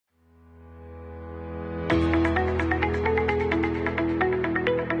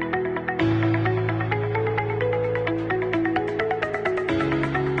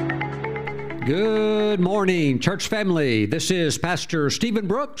Good morning, church family. This is Pastor Stephen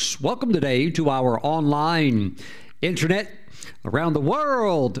Brooks. Welcome today to our online internet around the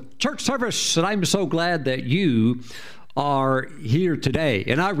world church service. And I'm so glad that you are here today.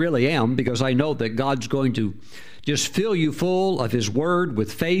 And I really am, because I know that God's going to just fill you full of His Word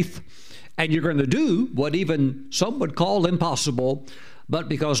with faith. And you're going to do what even some would call impossible. But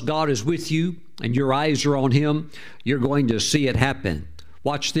because God is with you and your eyes are on Him, you're going to see it happen.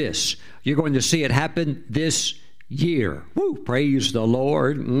 Watch this. You're going to see it happen this year. Woo, praise the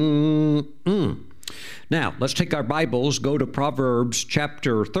Lord. Now, let's take our Bibles, go to Proverbs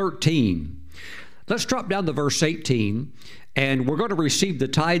chapter 13. Let's drop down to verse 18, and we're going to receive the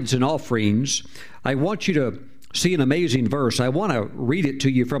tithes and offerings. I want you to see an amazing verse. I want to read it to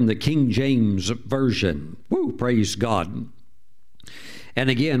you from the King James Version. Woo, praise God.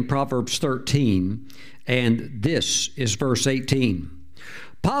 And again, Proverbs 13, and this is verse 18.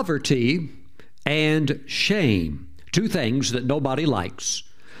 Poverty and shame, two things that nobody likes.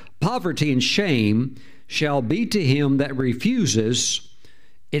 Poverty and shame shall be to him that refuses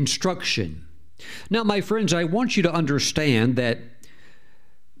instruction. Now, my friends, I want you to understand that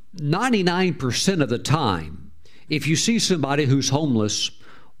 99% of the time, if you see somebody who's homeless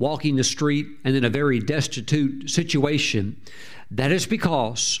walking the street and in a very destitute situation, that is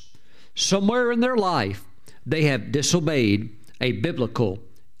because somewhere in their life they have disobeyed a biblical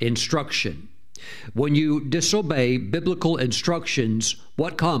instruction. When you disobey biblical instructions,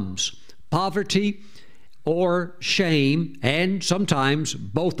 what comes? Poverty or shame, and sometimes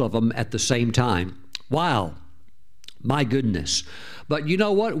both of them at the same time. Wow, my goodness. But you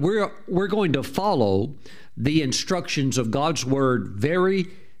know what? We're going to follow the instructions of God's Word very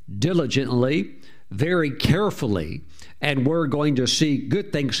diligently, very carefully, and we're going to see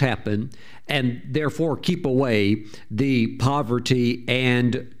good things happen and therefore keep away the poverty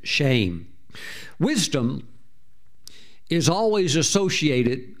and shame. Wisdom is always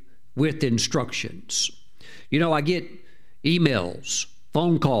associated with instructions. You know, I get emails,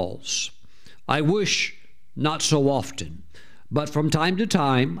 phone calls. I wish not so often, but from time to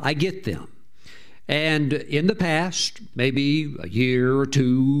time I get them. And in the past, maybe a year or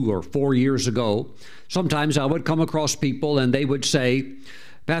 2 or 4 years ago, sometimes I would come across people and they would say,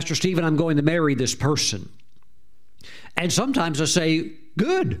 Pastor Stephen, I'm going to marry this person. And sometimes I say,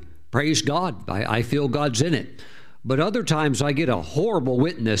 good, praise God. I feel God's in it. But other times I get a horrible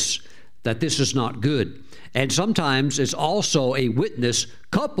witness that this is not good. And sometimes it's also a witness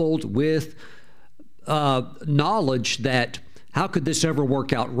coupled with knowledge that how could this ever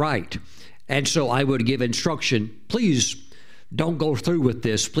work out right? And so I would give instruction, please don't go through with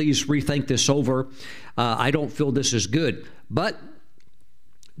this. Please rethink this over. I don't feel this is good. But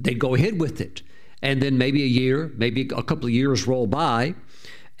they'd go ahead with it. And then maybe a year, maybe a couple of years roll by,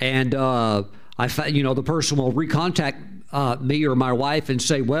 and the person will recontact me or my wife and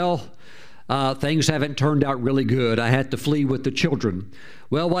say, well, things haven't turned out really good. I had to flee with the children.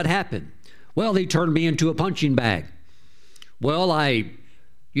 Well, what happened? Well, he turned me into a punching bag. Well, I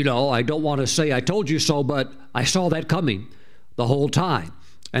don't want to say I told you so, but I saw that coming the whole time.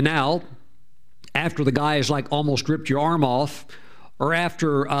 And now, after the guy has like almost ripped your arm off, or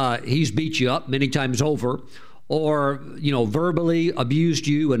after he's beat you up many times over, or, verbally abused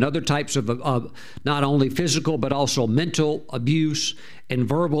you, and other types of not only physical, but also mental abuse and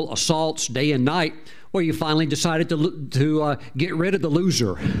verbal assaults day and night, where you finally decided to get rid of the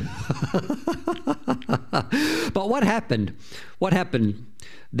loser. But what happened? What happened?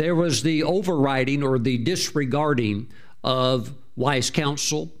 There was the overriding or the disregarding of wise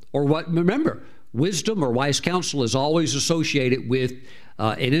counsel, or what? Remember, wisdom or wise counsel is always associated with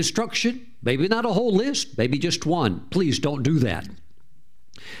an instruction, maybe not a whole list, maybe just one. Please don't do that.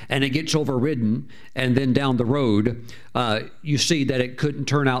 And it gets overridden, and then down the road, you see that it couldn't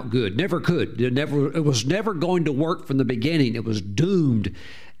turn out good. Never could. It was never going to work from the beginning. It was doomed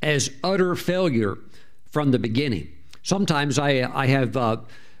as utter failure from the beginning. Sometimes I have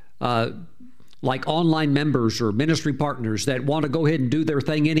like online members or ministry partners that want to go ahead and do their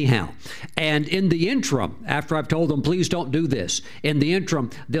thing anyhow. And in the interim, after I've told them, please don't do this, in the interim,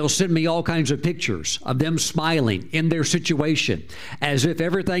 they'll send me all kinds of pictures of them smiling in their situation as if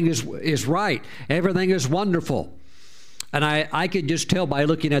everything is right, everything is wonderful. And I could just tell by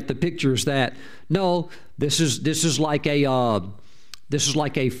looking at the pictures that, no, this is like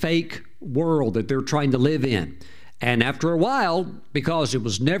a fake world that they're trying to live in. And after a while, because it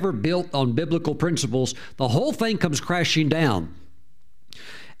was never built on biblical principles, the whole thing comes crashing down.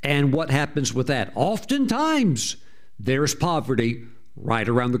 And what happens with that? Oftentimes, there's poverty right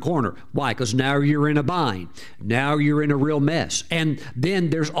around the corner. Why? Because now you're in a bind. Now you're in a real mess. And then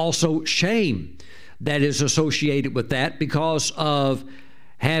there's also shame that is associated with that because of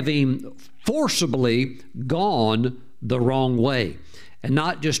having forcibly gone the wrong way. And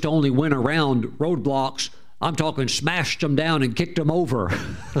not just only went around roadblocks, I'm talking smashed them down and kicked them over.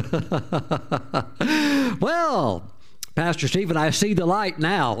 Well, Pastor Stephen, I see the light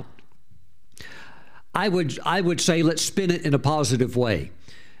now. I would say let's spin it in a positive way,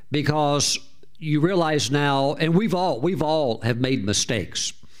 because you realize now, and we've all have made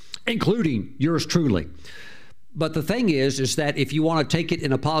mistakes, including yours truly. But the thing is that if you want to take it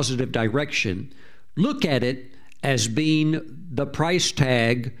in a positive direction, look at it as being the price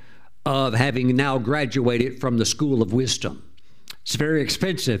tag of having now graduated from the school of wisdom. It's very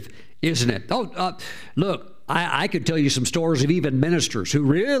expensive, isn't it? Look, I could tell you some stories of even ministers who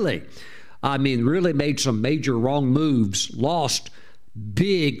really made some major wrong moves, lost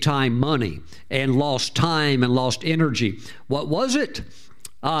big time money, and lost time and lost energy. What was it?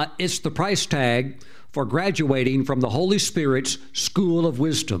 It's the price tag for graduating from the Holy Spirit's school of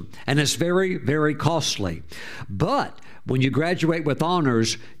wisdom. And it's very, very costly. But when you graduate with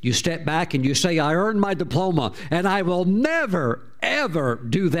honors, you step back and you say, I earned my diploma, and I will never, ever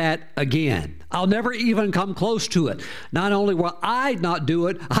do that again. I'll never even come close to it. Not only will I not do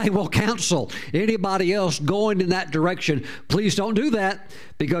it, I will counsel anybody else going in that direction. Please don't do that,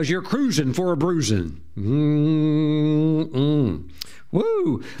 because you're cruising for a bruising.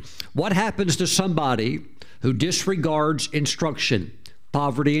 Woo! What happens to somebody who disregards instruction?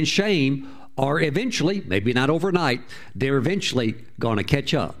 Poverty and shame are eventually, maybe not overnight, they're eventually going to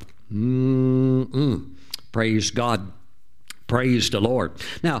catch up. Praise God. Praise the Lord.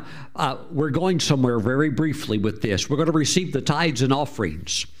 Now, we're going somewhere very briefly with this. We're going to receive the tithes and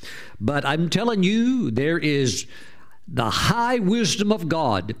offerings. But I'm telling you, there is the high wisdom of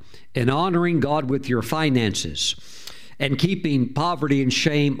God in honoring God with your finances and keeping poverty and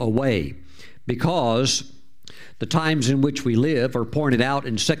shame away, because the times in which we live are pointed out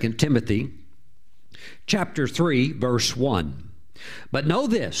in 2 Timothy chapter 3, verse 1. But know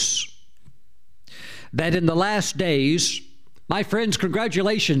this, that in the last days, my friends,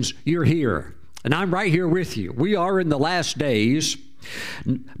 congratulations, you're here. And I'm right here with you. We are in the last days.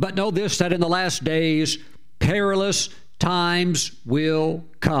 But know this, that in the last days, perilous times will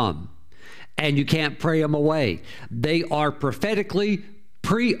come. And you can't pray them away. They are prophetically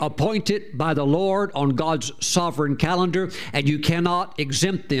pre-appointed by the Lord on God's sovereign calendar, and you cannot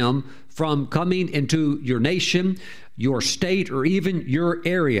exempt them from coming into your nation, your state, or even your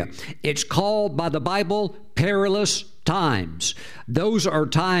area. It's called by the Bible perilous times. Those are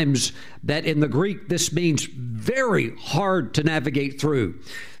times that in the Greek, this means very hard to navigate through,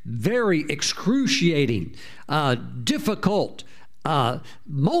 very excruciating, difficult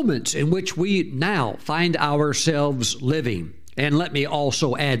moments in which we now find ourselves living. And let me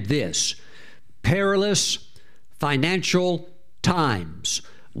also add this, perilous financial times,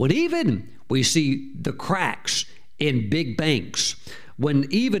 when even we see the cracks in big banks, when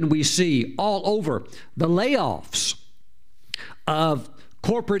even we see all over the layoffs of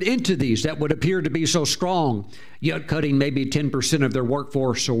corporate entities that would appear to be so strong, yet cutting maybe 10% of their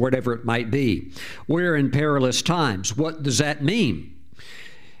workforce or whatever it might be. We're in perilous times. What does that mean?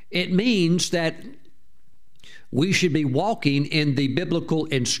 It means that we should be walking in the biblical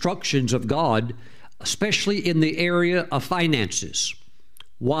instructions of God, especially in the area of finances.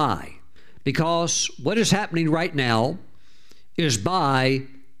 Why? Because what is happening right now is by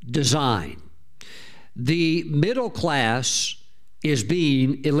design. The middle class is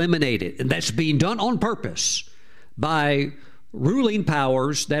being eliminated, and that's being done on purpose by ruling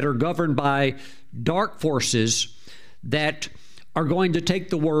powers that are governed by dark forces that are going to take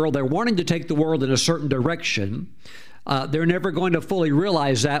the world, they're wanting to take the world in a certain direction. They're never going to fully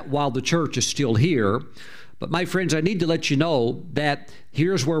realize that while the church is still here. But my friends, I need to let you know that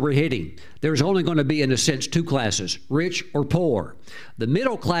here's where we're heading. There's only going to be, in a sense, two classes, rich or poor. The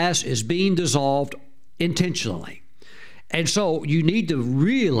middle class is being dissolved intentionally. And so you need to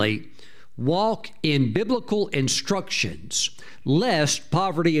really walk in biblical instructions, lest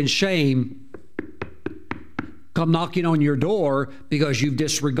poverty and shame come knocking on your door because you've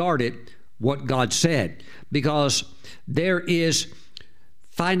disregarded what God said. Because there is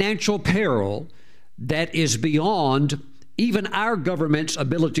financial peril that is beyond even our government's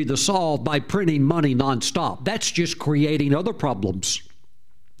ability to solve by printing money nonstop. That's just creating other problems.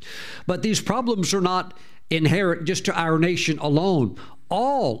 But these problems are not inherent just to our nation alone.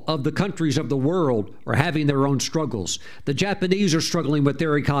 All of the countries of the world are having their own struggles. The Japanese are struggling with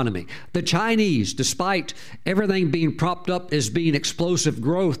their economy. The Chinese, despite everything being propped up as being explosive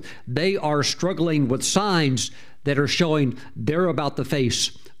growth, they are struggling with signs that are showing they're about to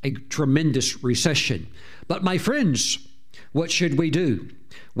face a tremendous recession. But my friends, what should we do?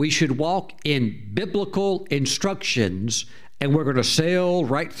 We should walk in biblical instructions, and we're going to sail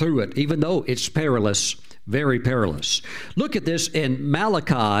right through it, even though it's perilous. Very perilous. Look at this in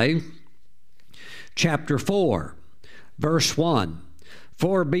Malachi chapter 4, verse 1.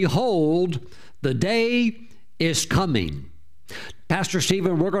 For behold, the day is coming. Pastor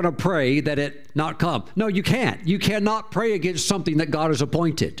Stephen, we're going to pray that it not come. No, you can't. You cannot pray against something that God has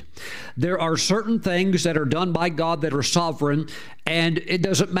appointed. There are certain things that are done by God that are sovereign, and it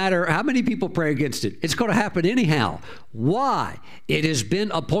doesn't matter how many people pray against it. It's going to happen anyhow. Why? It has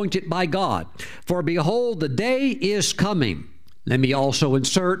been appointed by God. For behold, the day is coming. Let me also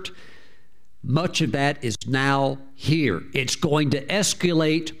insert, much of that is now here. It's going to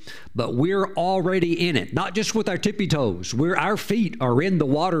escalate, but we're already in it, not just with our tippy toes. Our feet are in the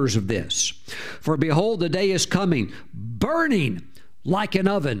waters of this. For behold, the day is coming, burning like an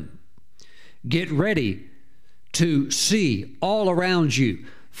oven. Get ready to see all around you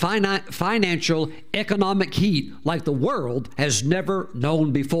financial, economic heat like the world has never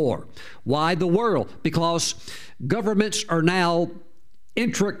known before. Why the world? Because governments are now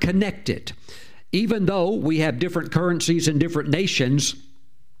interconnected. Even though we have different currencies in different nations,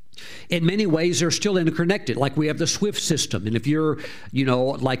 in many ways they're still interconnected. Like we have the SWIFT system, and if you're,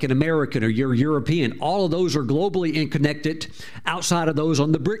 like an American or you're European, all of those are globally interconnected. Outside of those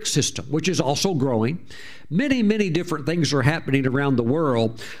on the BRICS system, which is also growing. Many, many different things are happening around the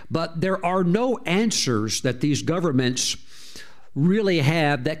world, but there are no answers that these governments really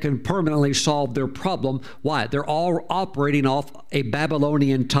have that can permanently solve their problem. Why? They're all operating off a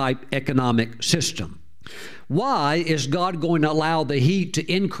Babylonian type economic system. Why is God going to allow the heat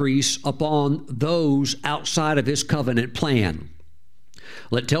to increase upon those outside of his covenant plan?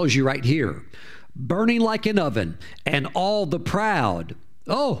 Well, it tells you right here, burning like an oven, and all the proud,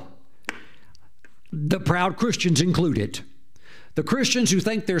 the proud Christians included. The Christians who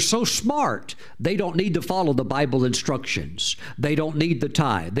think they're so smart, they don't need to follow the Bible instructions. They don't need the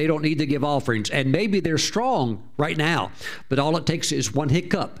tithe. They don't need to give offerings. And maybe they're strong right now, but all it takes is one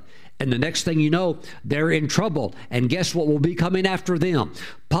hiccup. And the next thing you know, they're in trouble. And guess what will be coming after them?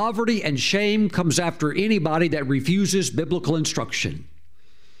 Poverty and shame comes after anybody that refuses biblical instruction.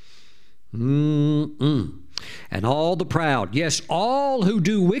 And all the proud, yes, all who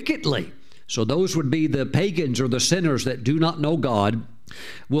do wickedly. So those would be the pagans or the sinners that do not know God,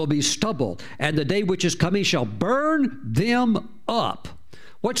 will be stubble, and the day which is coming shall burn them up.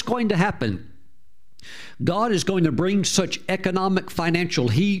 What's going to happen? God is going to bring such economic financial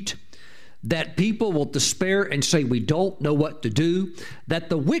heat that people will despair and say, we don't know what to do, that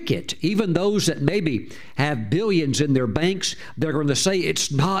the wicked, even those that maybe have billions in their banks, they're going to say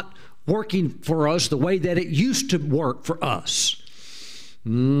it's not working for us the way that it used to work for us.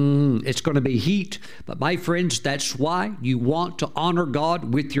 It's going to be heat. But my friends, that's why you want to honor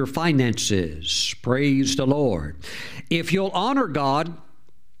God with your finances. Praise the Lord. If you'll honor God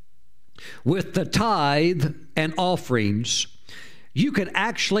with the tithe and offerings, you can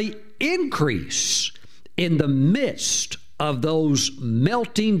actually increase in the midst of those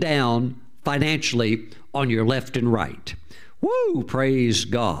melting down financially on your left and right. Woo! Praise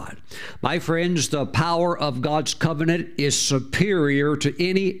God. My friends, the power of God's covenant is superior to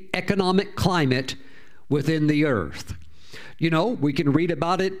any economic climate within the earth. We can read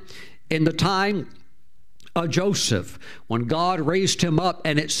about it in the time of Joseph, when God raised him up,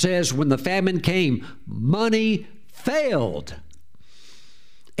 and it says when the famine came, money failed.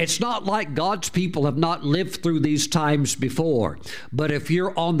 It's not like God's people have not lived through these times before. But if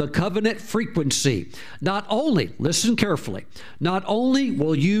you're on the covenant frequency, not only, listen carefully, not only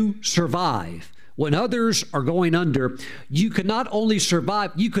will you survive when others are going under, you can not only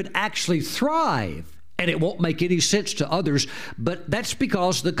survive, you could actually thrive. And it won't make any sense to others, but that's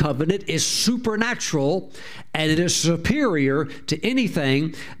because the covenant is supernatural and it is superior to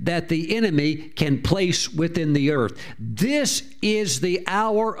anything that the enemy can place within the earth. This is the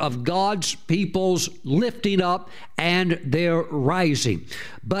hour of God's people's lifting up and their rising.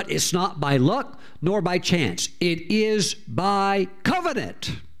 But it's not by luck nor by chance. It is by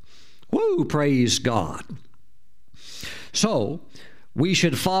covenant. Woo, praise God. So, we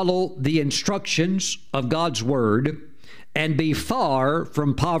should follow the instructions of God's Word and be far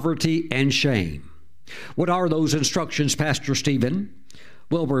from poverty and shame. What are those instructions, Pastor Stephen?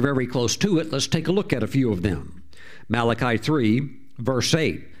 Well, we're very close to it. Let's take a look at a few of them. Malachi 3, verse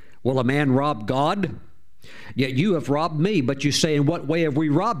 8. Will a man rob God? Yet you have robbed me. But you say, in what way have we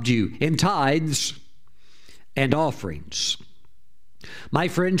robbed you? In tithes and offerings. My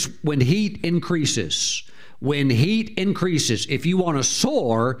friends, when heat increases, if you want to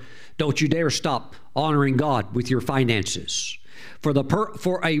soar, don't you dare stop honoring God with your finances.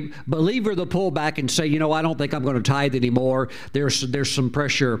 For a believer to pull back and say, I don't think I'm going to tithe anymore, there's some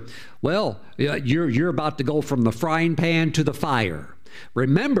pressure. Well, you're about to go from the frying pan to the fire.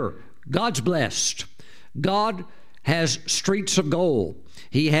 Remember, God's blessed. God has streets of gold.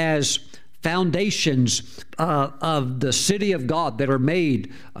 He has foundations of the city of God that are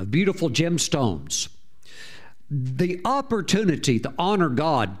made of beautiful gemstones. The opportunity to honor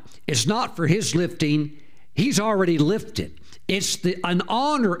God is not for His lifting. He's already lifted. It's an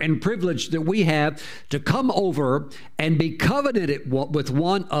honor and privilege that we have to come over and be covenanted with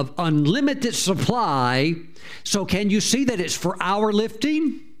one of unlimited supply. So can you see that it's for our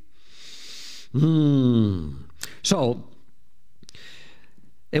lifting? So,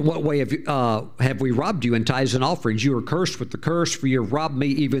 in what way have we robbed you in tithes and offerings? You are cursed with the curse, for you have robbed me,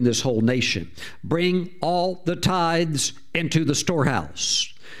 even this whole nation. Bring all the tithes into the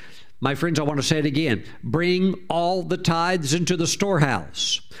storehouse. My friends, I want to say it again. Bring all the tithes into the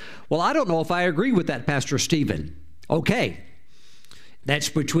storehouse. Well, I don't know if I agree with that, Pastor Stephen. Okay, that's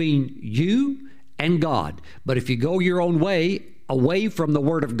between you and God. But if you go your own way, away from the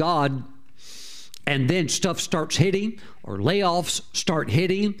Word of God, and then stuff starts hitting, or layoffs start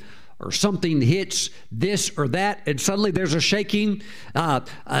hitting, or something hits this or that, and suddenly there's a shaking.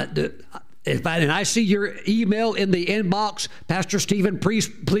 And I see your email in the inbox, Pastor Stephen,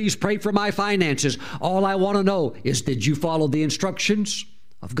 please pray for my finances. All I want to know is, did you follow the instructions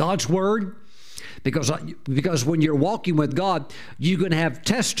of God's Word? Because when you're walking with God, you're going to have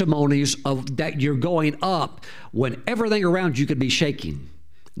testimonies of that you're going up when everything around you could be shaking.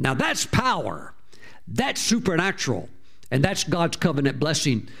 Now that's power. That's supernatural. And that's God's covenant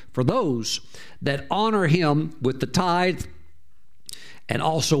blessing for those that honor Him with the tithe and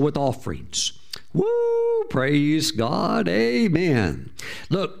also with offerings. Woo! Praise God. Amen.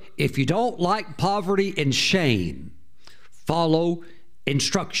 Look, if you don't like poverty and shame, follow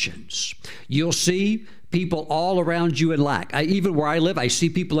instructions. You'll see people all around you in lack. Even where I live, I see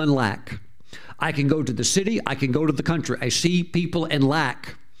people in lack. I can go to the city, I can go to the country. I see people in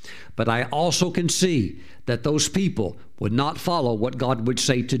lack. But I also can see that those people would not follow what God would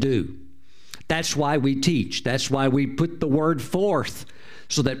say to do. That's why we teach. That's why we put the Word forth,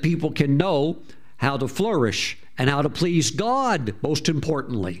 so that people can know how to flourish and how to please God, most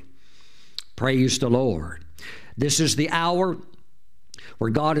importantly. Praise the Lord. This is the hour where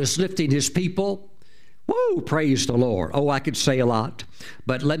God is lifting His people. Woo, praise the Lord. Oh, I could say a lot,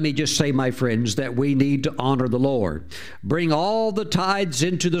 but let me just say, my friends, that we need to honor the Lord. Bring all the tithes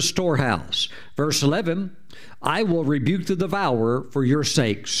into the storehouse. Verse 11, I will rebuke the devourer for your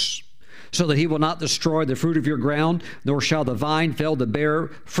sakes, so that he will not destroy the fruit of your ground, nor shall the vine fail to bear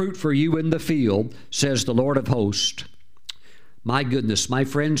fruit for you in the field, says the Lord of hosts. My goodness, my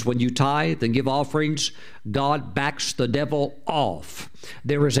friends, when you tithe and give offerings, God backs the devil off.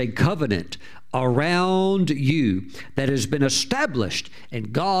 There is a covenant around you that has been established,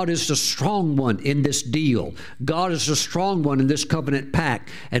 and God is the strong one in this deal. God is the strong one in this covenant pact,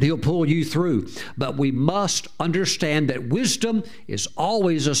 and He'll pull you through. But we must understand that wisdom is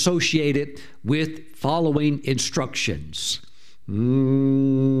always associated with following instructions.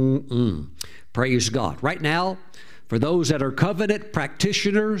 Praise God. Right now, for those that are covenant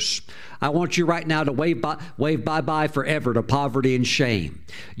practitioners, I want you right now to wave bye-bye forever to poverty and shame.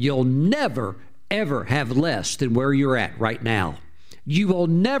 You'll never, ever have less than where you're at right now. You will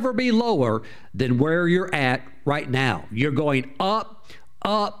never be lower than where you're at right now. You're going up,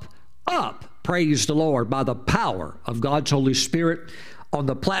 up, up. Praise the Lord, by the power of God's Holy Spirit on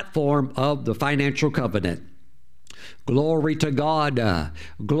the platform of the financial covenant. Glory to God.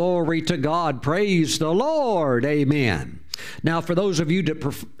 Glory to God. Praise the Lord. Amen. Now, for those of you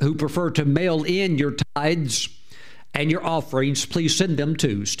who prefer to mail in your tithes and your offerings, please send them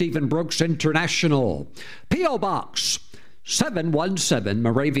to Stephen Brooks International, P.O. Box 717,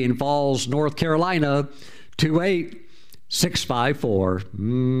 Moravian Falls, North Carolina, 28654.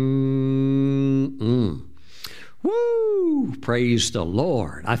 Woo! Praise the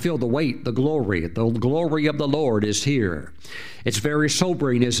Lord. I feel the weight, the glory of the Lord is here. It's very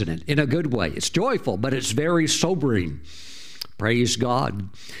sobering, isn't it? In a good way. It's joyful, but it's very sobering. Praise God.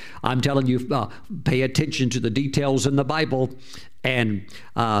 I'm telling you, pay attention to the details in the Bible. And,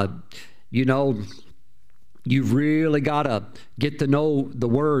 You've really got to get to know the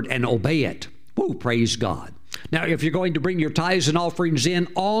Word and obey it. Woo, praise God. Now, if you're going to bring your tithes and offerings in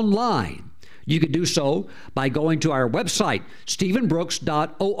online, you can do so by going to our website,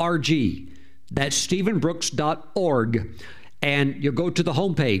 stephenbrooks.org. That's stephenbrooks.org. And you'll go to the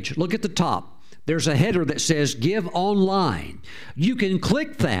homepage. Look at the top. There's a header that says Give Online. You can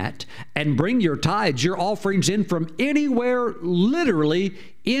click that and bring your tithes, your offerings in from anywhere literally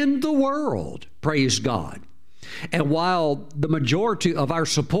in the world. Praise God. And while the majority of our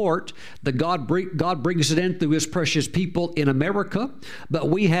support, God brings it in through His precious people in America, but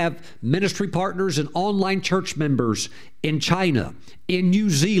we have ministry partners and online church members in China, in New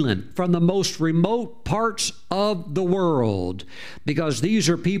Zealand, from the most remote parts of the world, because these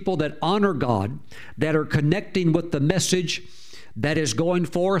are people that honor God, that are connecting with the message that is going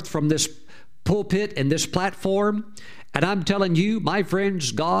forth from this pulpit and this platform. And I'm telling you, my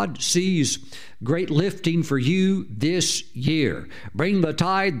friends, God sees great lifting for you this year. Bring the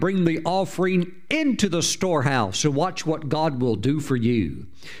tithe, bring the offering into the storehouse and watch what God will do for you.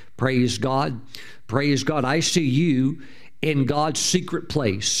 Praise God. Praise God. I see you in God's secret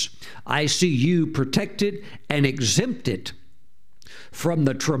place. I see you protected and exempted from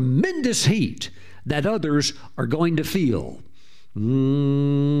the tremendous heat that others are going to feel.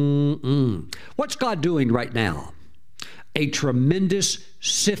 What's God doing right now? A tremendous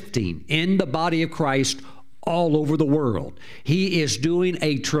sifting in the body of Christ all over the world. He is doing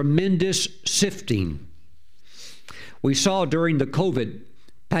a tremendous sifting. We saw during the COVID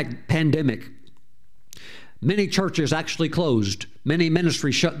pandemic, many churches actually closed. Many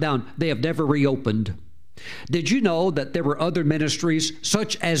ministries shut down. They have never reopened. Did you know that there were other ministries,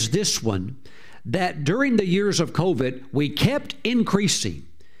 such as this one, that during the years of COVID, we kept increasing?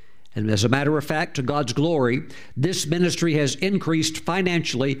 And as a matter of fact, to God's glory, this ministry has increased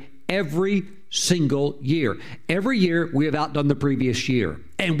financially every single year. Every year we have outdone the previous year.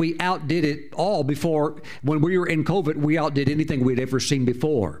 And we outdid it all before. When we were in COVID, we outdid anything we'd ever seen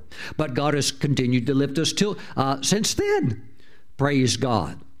before. But God has continued to lift us since then. Praise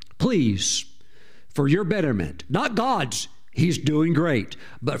God. Please, for your betterment, not God's, He's doing great,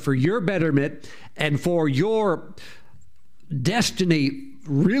 but for your betterment and for your destiny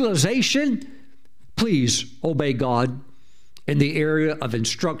realization, please obey God in the area of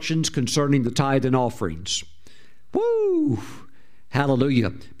instructions concerning the tithe and offerings. Woo!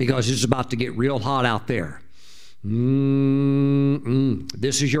 Hallelujah. Because it's about to get real hot out there. This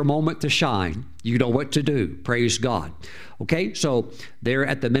is your moment to shine. You know what to do. Praise God. Okay, so there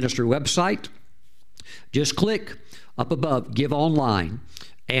at the ministry website, just click up above, Give Online.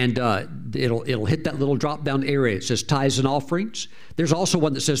 And it'll hit that little drop-down area. It says tithes and offerings. There's also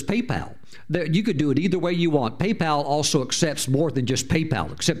one that says PayPal. You could do it either way you want. PayPal also accepts more than just PayPal.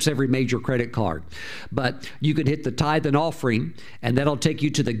 Accepts every major credit card. But you can hit the tithe and offering, and that'll take you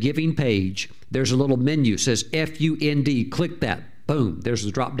to the giving page. There's a little menu. It says FUND. Click that. Boom. There's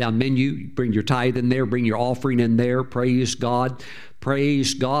the drop-down menu. You bring your tithe in there. Bring your offering in there. Praise God.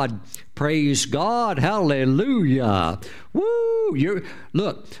 Praise God. Praise God. Hallelujah. Woo! You're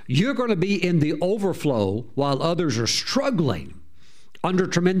going to be in the overflow while others are struggling under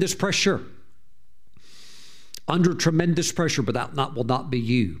tremendous pressure. Under tremendous pressure, but that will not be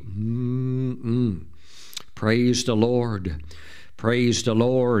you. Praise the Lord. Praise the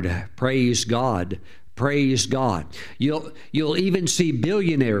Lord. Praise God. Praise God. You'll even see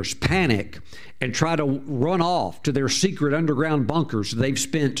billionaires panic and try to run off to their secret underground bunkers they've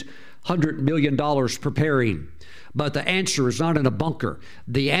spent $100 million preparing. But the answer is not in a bunker.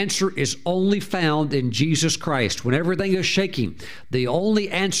 The answer is only found in Jesus Christ. When everything is shaking, the only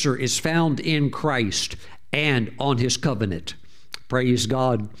answer is found in Christ and on His covenant. Praise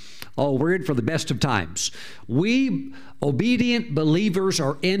God. Oh, we're in for the best of times. We obedient believers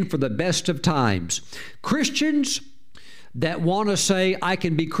are in for the best of times. Christians that want to say, I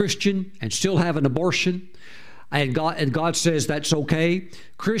can be Christian and still have an abortion, and God says that's okay.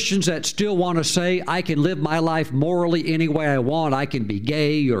 Christians that still want to say, I can live my life morally any way I want. I can be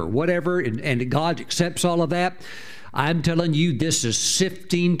gay or whatever, and God accepts all of that. I'm telling you, this is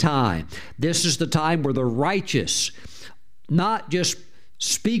sifting time. This is the time where the righteous not just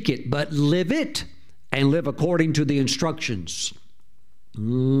speak it, but live it and live according to the instructions.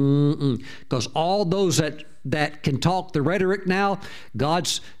 Because all those that can talk the rhetoric now,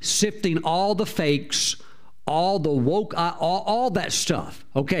 God's sifting all the fakes, all the woke, all that stuff.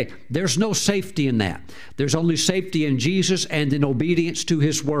 Okay, there's no safety in that. There's only safety in Jesus and in obedience to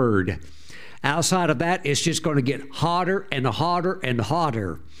His Word. Outside of that, it's just going to get hotter and hotter and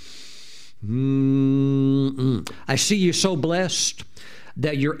hotter. I see you so blessed.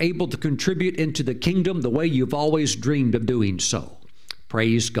 that you're able to contribute into the kingdom the way you've always dreamed of doing so.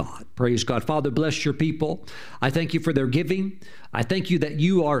 Praise God. Praise God. Father, bless your people. I thank you for their giving. I thank you that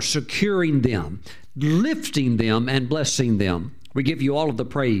you are securing them, lifting them, and blessing them. We give you all of the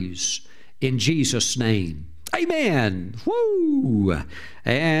praise in Jesus' name. Amen. Woo!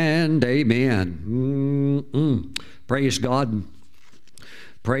 And amen. Praise God.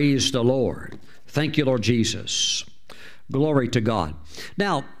 Praise the Lord. Thank you, Lord Jesus. Glory to God.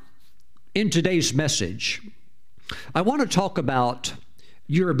 Now, in today's message, I want to talk about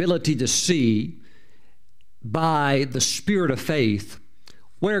your ability to see by the spirit of faith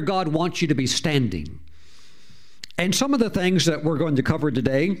where God wants you to be standing. And some of the things that we're going to cover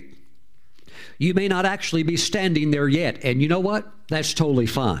today, you may not actually be standing there yet. And you know what? That's totally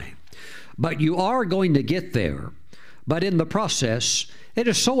fine. But you are going to get there. But in the process, it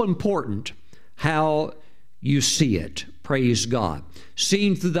is so important how you see it. Praise God.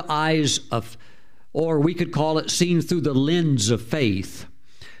 Seen through the eyes of, or we could call it seen through the lens of faith.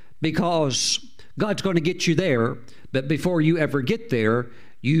 Because God's going to get you there, but before you ever get there,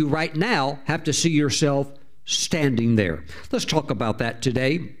 you right now have to see yourself standing there. Let's talk about that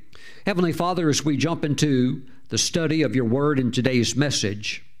today. Heavenly Father, as we jump into the study of your word in today's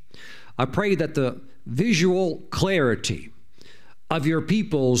message, I pray that the visual clarity of your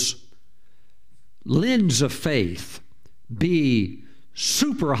people's lens of faith be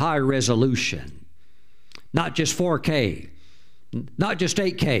super high resolution, not just 4K, not just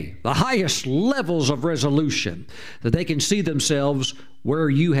 8K, the highest levels of resolution, that they can see themselves where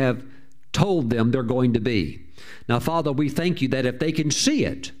you have told them they're going to be. Now, Father, we thank you that if they can see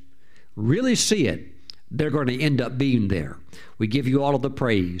it, really see it, they're going to end up being there. We give you all of the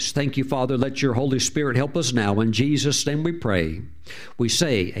praise. Thank you, Father. Let your Holy Spirit help us now. In Jesus' name we pray. We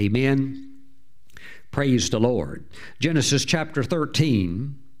say, amen. Praise the Lord. Genesis chapter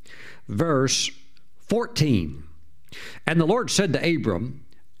 13, verse 14. And the Lord said to Abram,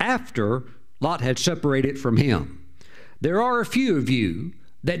 after Lot had separated from him, there are a few of you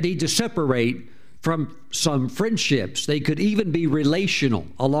that need to separate from some friendships. They could even be relational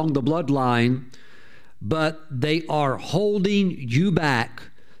along the bloodline, but they are holding you back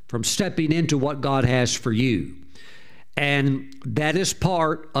from stepping into what God has for you. And that is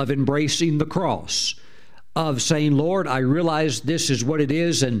part of embracing the cross, of saying, Lord, I realize this is what it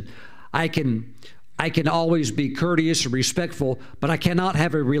is, and I can always be courteous and respectful, but I cannot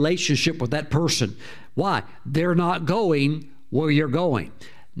have a relationship with that person. Why? They're not going where you're going.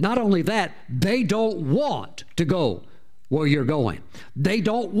 Not only that, they don't want to go where you're going. They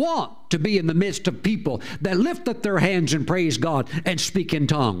don't want to be in the midst of people that lift up their hands and praise God and speak in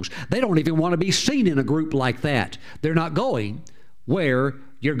tongues. They don't even want to be seen in a group like that. They're not going where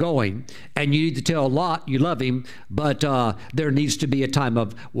you're going. And you need to tell Lot you love him, but there needs to be a time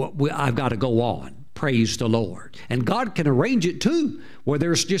of, I've got to go on. Praise the Lord. And God can arrange it too, where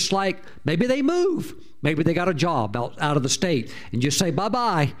there's just like, maybe they move. Maybe they got a job out of the state, and just say,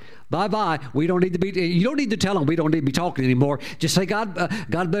 bye-bye, bye-bye. We don't need to be, you don't need to tell them we don't need to be talking anymore. Just say, God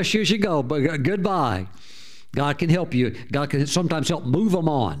bless you as you go, but goodbye. God can help you. God can sometimes help move them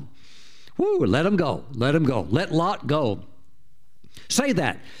on. Woo, let them go. Let them go. Let Lot go. Say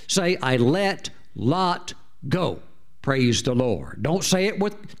that. Say, I let Lot go. Praise the Lord. Don't say it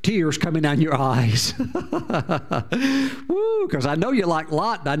with tears coming down your eyes. Woo, because I know you like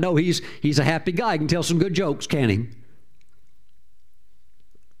Lot, and I know he's a happy guy. He can tell some good jokes, can he?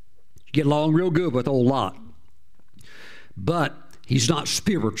 Get along real good with old Lot. But he's not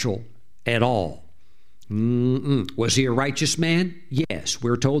spiritual at all. Was he a righteous man? Yes,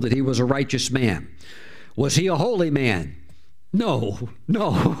 we're told that he was a righteous man. Was he a holy man? No.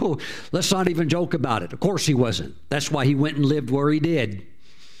 Let's not even joke about it. Of course he wasn't. That's why he went and lived where he did.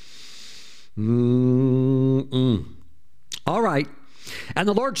 All right. And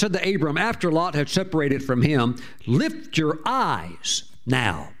the Lord said to Abram, after Lot had separated from him, lift your eyes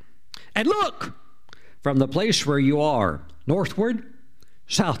now and look from the place where you are, northward,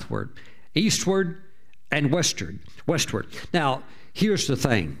 southward, eastward, and westward. Now, here's the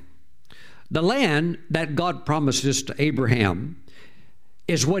thing. The land that God promises to Abraham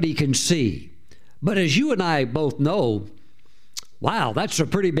is what he can see. But as you and I both know, wow, that's a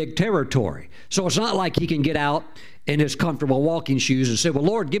pretty big territory. So it's not like he can get out in his comfortable walking shoes and say, well,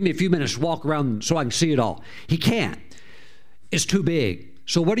 Lord, give me a few minutes to walk around so I can see it all. He can't. It's too big.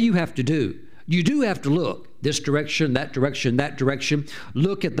 So what do you have to do? You do have to look this direction, that direction, that direction.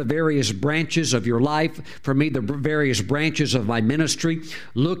 Look at the various branches of your life. For me, the various branches of my ministry.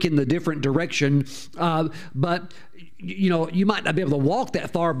 Look in the different direction. But, you know, you might not be able to walk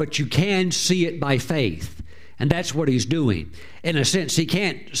that far, but you can see it by faith. And that's what he's doing. In a sense, he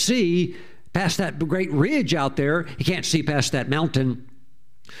can't see past that great ridge out there. He can't see past that mountain.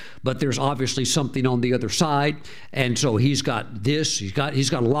 But there's obviously something on the other side. And so he's got this, he's got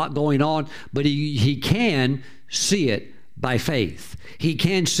a lot going on, but he can see it by faith. He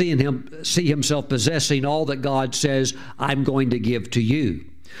can see himself possessing all that God says, I'm going to give to you.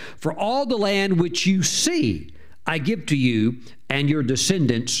 For all the land which you see, I give to you and your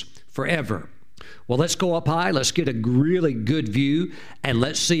descendants forever. Well, let's go up high. Let's get a really good view, and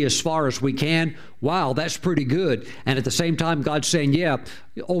let's see as far as we can. Wow, that's pretty good. And at the same time, God's saying, yeah,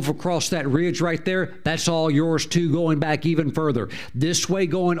 over across that ridge right there, that's all yours too, going back even further. This way,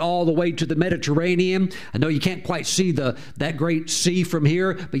 going all the way to the Mediterranean. I know you can't quite see that great sea from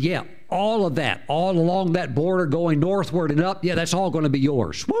here, but yeah, all of that, all along that border going northward and up, yeah, that's all going to be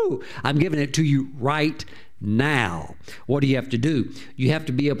yours. Woo! I'm giving it to you right now. What do you have to do? You have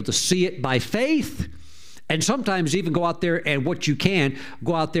to be able to see it by faith, and sometimes even go out there and what you can,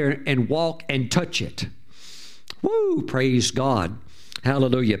 go out there and walk and touch it. Woo! Praise God.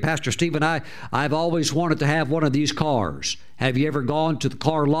 Hallelujah. Pastor Steve and I've always wanted to have one of these cars. Have you ever gone to the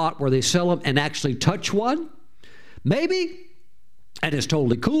car lot where they sell them and actually touch one? Maybe. And it's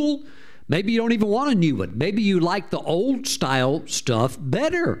totally cool. Maybe you don't even want a new one. Maybe you like the old style stuff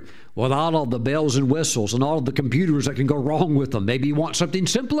better, without all the bells and whistles and all of the computers that can go wrong with them. Maybe you want something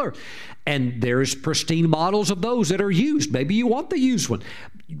simpler. And there's pristine models of those that are used. Maybe you want the used one.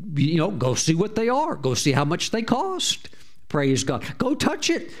 You know, go see what they are. Go see how much they cost. Praise God. Go touch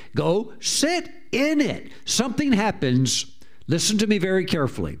it. Go sit in it. Something happens. Listen to me very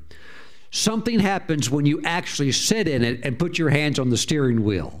carefully. Something happens when you actually sit in it and put your hands on the steering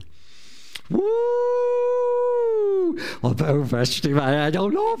wheel. Woo! Well, Pastor Steve, I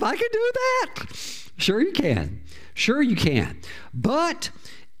don't know if I can do that. Sure you can. Sure you can. But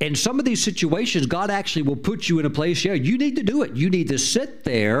in some of these situations, God actually will put you in a place, yeah, you need to do it. You need to sit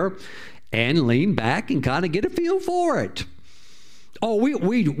there and lean back and kind of get a feel for it. Oh,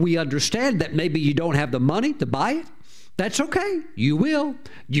 we understand that maybe you don't have the money to buy it. That's okay. You will.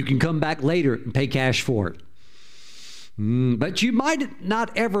 You can come back later and pay cash for it. But you might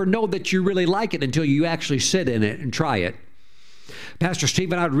not ever know that you really like it until you actually sit in it and try it. Pastor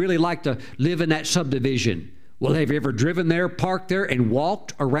Stephen, I'd really like to live in that subdivision. Well, have you ever driven there, parked there, and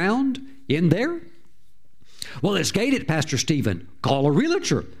walked around in there? Well, it's gated, Pastor Stephen. Call a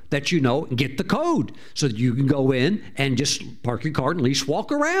realtor that you know and get the code so that you can go in and just park your car and at least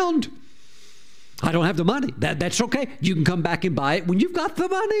walk around. I don't have the money. That's okay. You can come back and buy it when you've got the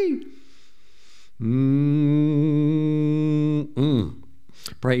money.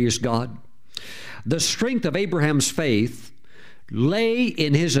 Praise God. The strength of Abraham's faith lay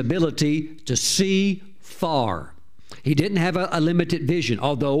in his ability to see far. He didn't have a limited vision,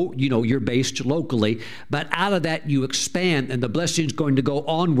 although, you know, you're based locally. But out of that, you expand, and the blessing's going to go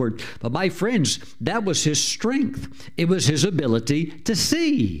onward. But my friends, that was his strength. It was his ability to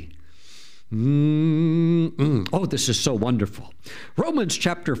see. Oh, this is so wonderful. Romans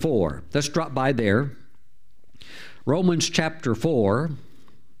chapter 4. Let's drop by there. Romans chapter 4.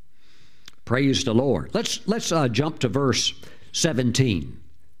 Praise the Lord. Let's jump to verse 17.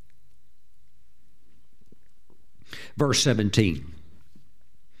 Verse 17.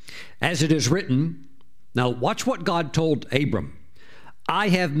 As it is written, now watch what God told Abram. I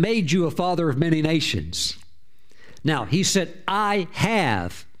have made you a father of many nations. Now, he said, I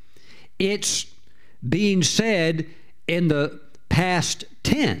have. It's being said in the past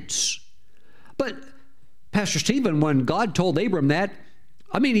tense. But, Pastor Stephen, when God told Abram that,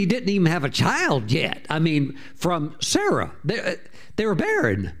 I mean, he didn't even have a child yet. I mean, from Sarah, they were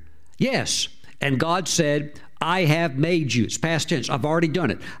barren. Yes. And God said, I have made you. It's past tense. I've already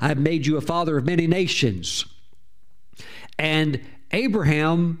done it. I have made you a father of many nations. And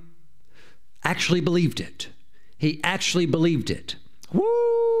Abraham actually believed it. He actually believed it.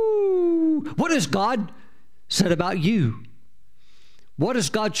 Woo! What has God said about you? What has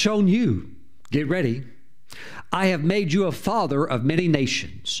God shown you? Get ready. I have made you a father of many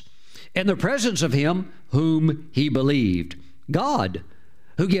nations, in the presence of him whom he believed, God,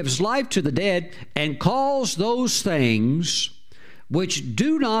 who gives life to the dead and calls those things which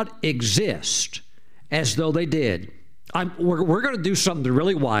do not exist as though they did. We're going to do something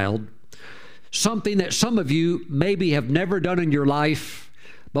really wild, something that some of you maybe have never done in your life,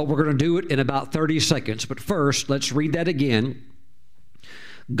 but we're going to do it in about 30 seconds. But first, let's read that again.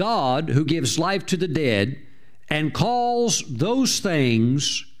 God, who gives life to the dead and calls those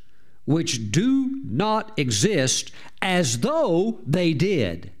things which do not exist as though they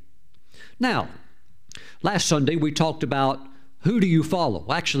did. Now, last Sunday we talked about Who do you follow?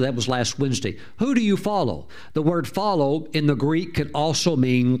 Actually, that was last Wednesday. Who do you follow? The word follow in the Greek can also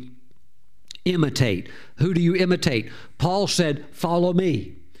mean imitate. Who do you imitate? Paul said, follow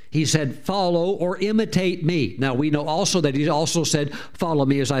me. He said, follow or imitate me. Now, we know also that he also said, follow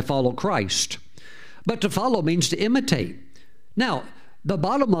me as I follow Christ. But to follow means to imitate. Now, the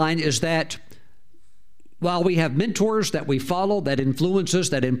bottom line is that while we have mentors that we follow, that influence us,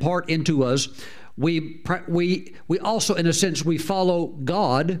 that impart into us, we also, in a sense, we follow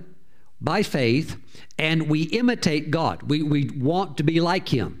God by faith, and we imitate God. We want to be like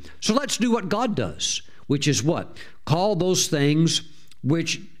Him. So let's do what God does, which is what? Call those things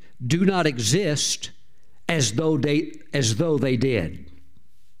which do not exist as though they did.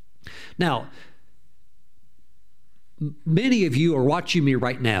 Now, many of you are watching me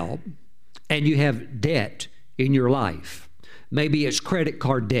right now, and you have debt in your life. Maybe it's credit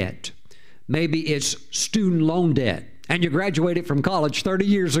card debt. Maybe it's student loan debt. And you graduated from college 30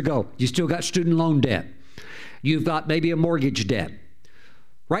 years ago. You still got student loan debt. You've got maybe a mortgage debt.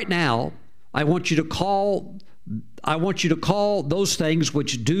 Right now, I want you to call those things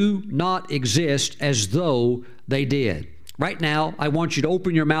which do not exist as though they did. Right now, I want you to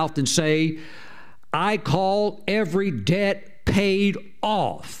open your mouth and say, I call every debt paid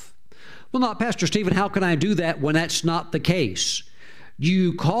off. Well, not Pastor Stephen, how can I do that when that's not the case?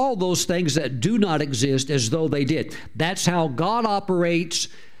 You call those things that do not exist as though they did. That's how God operates.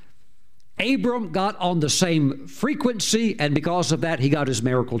 Abram got on the same frequency, and because of that, he got his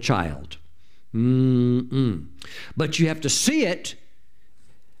miracle child. But you have to see it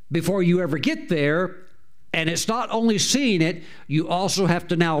before you ever get there. And it's not only seeing it, you also have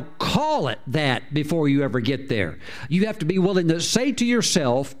to now call it that before you ever get there. You have to be willing to say to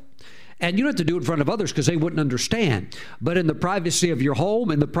yourself, and you don't have to do it in front of others because they wouldn't understand. But in the privacy of your home,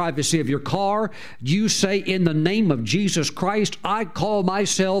 in the privacy of your car, you say, in the name of Jesus Christ, I call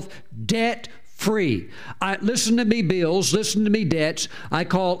myself debt-free. Listen to me, bills. Listen to me, debts. I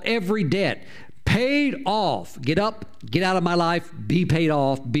call every debt paid off. Get up, get out of my life, be paid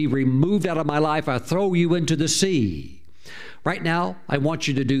off, be removed out of my life. I throw you into the sea. Right now, I want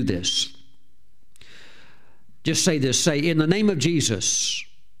you to do this. Just say this. Say, in the name of Jesus,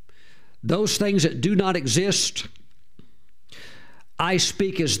 those things that do not exist, I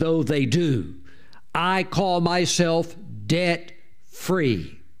speak as though they do. I call myself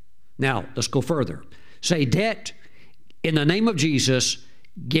debt-free. Now, let's go further. Say, debt, in the name of Jesus,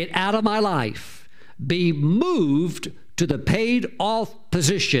 get out of my life. Be moved to the paid-off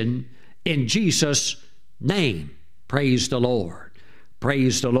position in Jesus' name. Praise the Lord.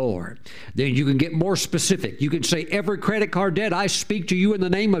 Praise the Lord. Then you can get more specific. You can say, every credit card debt, I speak to you in the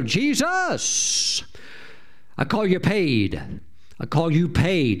name of Jesus. I call you paid. I call you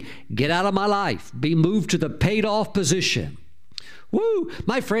paid. Get out of my life. Be moved to the paid off position. Woo!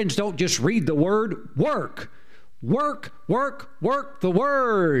 My friends, don't just read the word. Work. Work, work, work the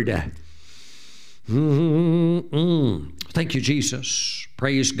word. Thank you, Jesus.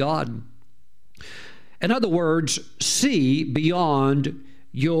 Praise God. In other words, see beyond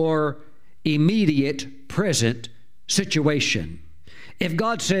your immediate present situation. If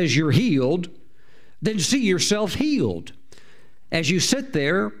God says you're healed, then see yourself healed. As you sit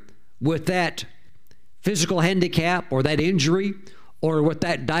there with that physical handicap or that injury or with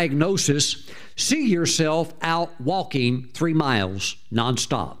that diagnosis, see yourself out walking 3 miles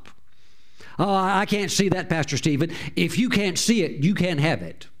nonstop. Oh, I can't see that, Pastor Stephen. If you can't see it, you can't have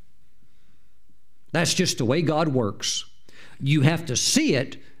it. That's just the way God works. You have to see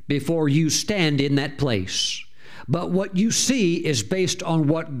it before you stand in that place. But what you see is based on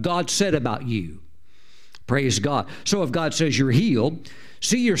what God said about you. Praise God. So if God says you're healed,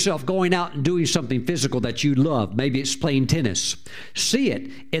 see yourself going out and doing something physical that you love. Maybe it's playing tennis. See it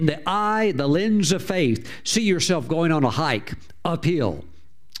in the lens of faith. See yourself going on a hike uphill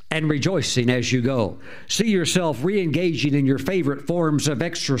and rejoicing as you go. See yourself re-engaging in your favorite forms of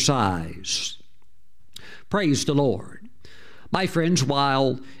exercise. Praise the Lord. My friends,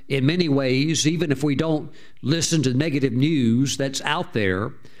 while in many ways, even if we don't listen to negative news that's out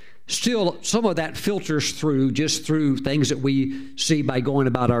there, still some of that filters through just through things that we see by going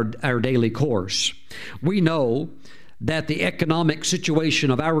about our daily course. We know that the economic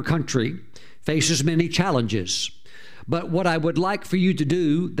situation of our country faces many challenges. But what I would like for you to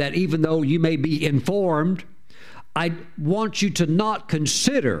do, that even though you may be informed, I want you to not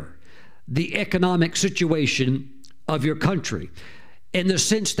consider the economic situation of your country in the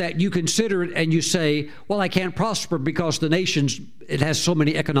sense that you consider it and you say, well, I can't prosper because it has so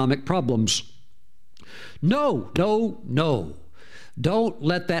many economic problems. No. Don't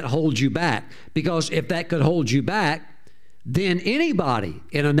let that hold you back, because if that could hold you back, then anybody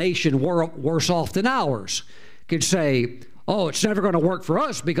in a nation worse off than ours could say, oh, it's never going to work for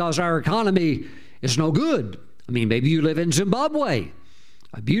us because our economy is no good. I mean, maybe you live in Zimbabwe,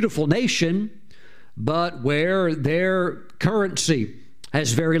 a beautiful nation, but where their currency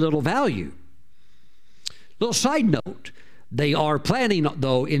has very little value. Little side note, they are planning,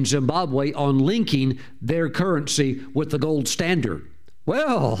 though, in Zimbabwe on linking their currency with the gold standard.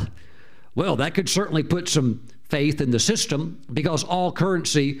 Well, that could certainly put some faith in the system, because all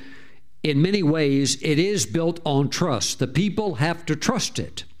currency, in many ways, it is built on trust. The people have to trust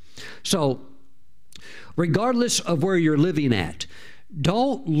it. So, regardless of where you're living at,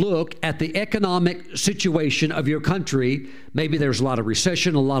 don't look at the economic situation of your country. Maybe there's a lot of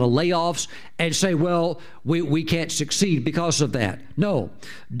recession, a lot of layoffs, and say, well, we can't succeed because of that. No,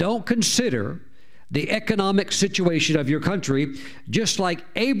 don't consider the economic situation of your country, just like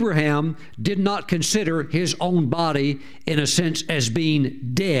Abraham did not consider his own body, in a sense, as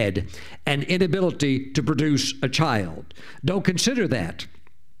being dead and inability to produce a child. Don't consider that.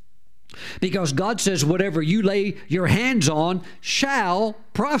 Because God says whatever you lay your hands on shall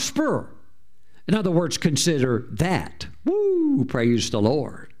prosper. In other words, consider that. Woo, praise the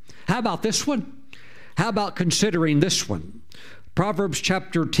Lord. How about this one? How about considering this one? Proverbs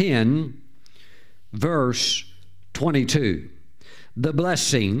chapter 10, verse 22. The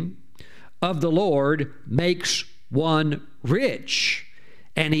blessing of the Lord makes one rich,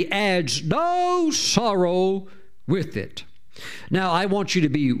 and he adds no sorrow with it. Now, I want you to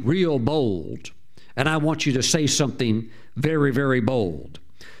be real bold, and I want you to say something very, very bold.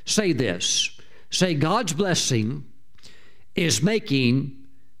 Say this. Say, God's blessing is making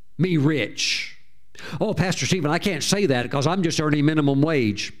me rich. Oh, Pastor Stephen, I can't say that because I'm just earning minimum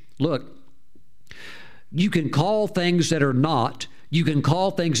wage. Look, you can call things that are not, you can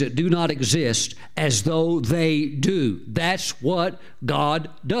call things that do not exist as though they do. That's what God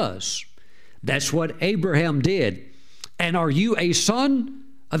does. That's what Abraham did. And are you a son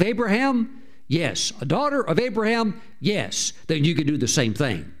of Abraham? Yes. A daughter of Abraham? Yes. Then you can do the same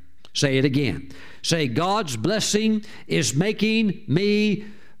thing. Say it again. Say, God's blessing is making me.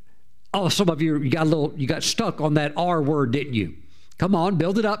 Oh, some of you got stuck on that R word, didn't you? Come on,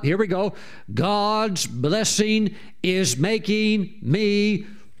 build it up. Here we go. God's blessing is making me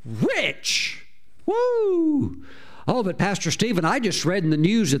rich. Woo! Oh, but Pastor Stephen, I just read in the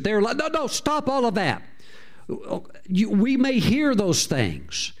news that they're like, no, stop all of that. We may hear those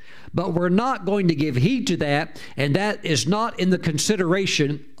things, but we're not going to give heed to that, and that is not in the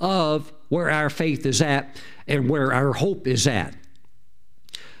consideration of where our faith is at and where our hope is at.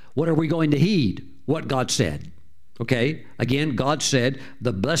 What are we going to heed? What God said. Okay? Again, God said,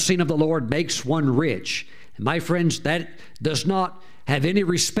 the blessing of the Lord makes one rich. And my friends, that does not have any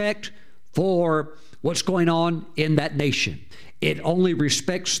respect for what's going on in that nation. It only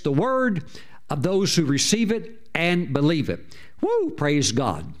respects the word of those who receive it and believe it. Woo! Praise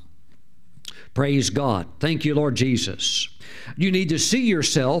God. Praise God. Thank you, Lord Jesus. You need to see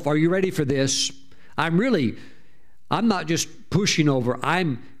yourself. Are you ready for this? I'm not just pushing over.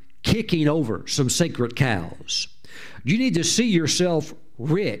 I'm kicking over some sacred cows. You need to see yourself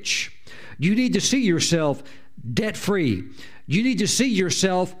rich. You need to see yourself debt-free. You need to see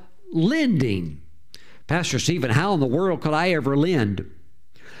yourself lending. Pastor Stephen, how in the world could I ever lend?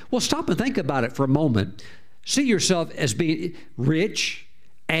 Well, stop and think about it for a moment. See yourself as being rich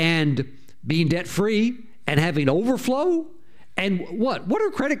and being debt-free and having overflow. And what are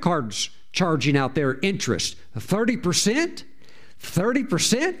credit cards charging out there? Interest, 30%?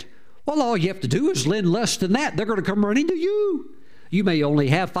 30%? Well, all you have to do is lend less than that. They're going to come running to you. You may only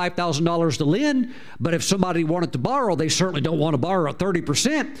have $5,000 to lend, but if somebody wanted to borrow, they certainly don't want to borrow at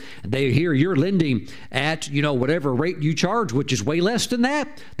 30%. They hear you're lending at, whatever rate you charge, which is way less than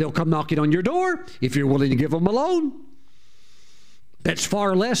that. They'll come knocking on your door if you're willing to give them a loan. That's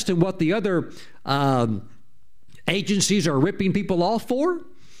far less than what the other agencies are ripping people off for,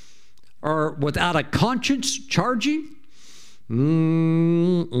 or without a conscience charging.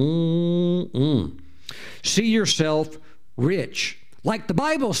 See yourself rich. Like the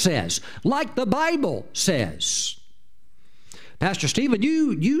Bible says. Like the Bible says. Pastor Stephen,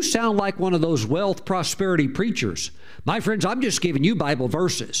 you sound like one of those wealth prosperity preachers. My friends, I'm just giving you Bible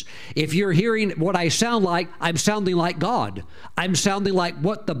verses. If you're hearing what I sound like, I'm sounding like God. I'm sounding like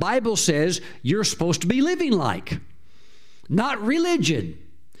what the Bible says you're supposed to be living like. Not religion.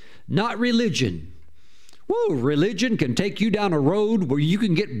 Not religion. Woo, religion can take you down a road where you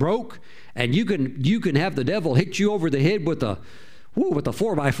can get broke, and you can have the devil hit you over the head with a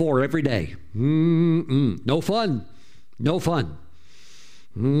 4x4 every day. No fun. No fun.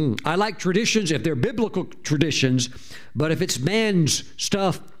 I like traditions if they're biblical traditions, but if it's man's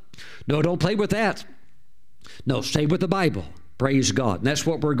stuff, no, don't play with that. No, stay with the Bible. Praise God. And that's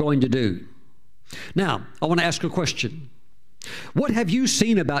what we're going to do. Now, I want to ask a question. What have you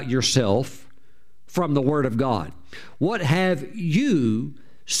seen about yourself from the Word of God? What have you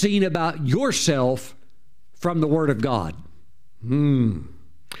seen about yourself from the Word of God? The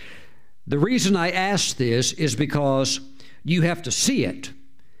reason I ask this is because you have to see it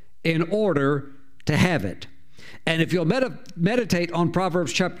in order to have it. And if you'll meditate on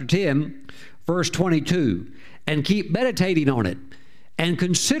Proverbs chapter 10, verse 22, and keep meditating on it and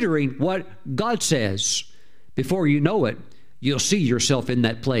considering what God says, before you know it, you'll see yourself in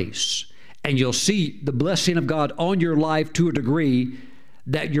that place. And you'll see the blessing of God on your life to a degree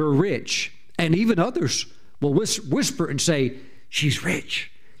that you're rich. And even others will whisper and say, she's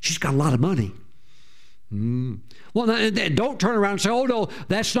rich. She's got a lot of money. Well, don't turn around and say, oh, no,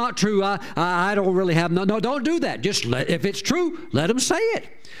 that's not true. I don't really have no, don't do that. Just if it's true, let them say it.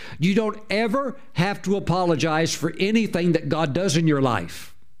 You don't ever have to apologize for anything that God does in your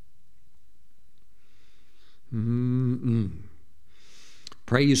life.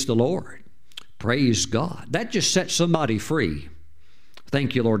 Praise the Lord. Praise God. That just sets somebody free.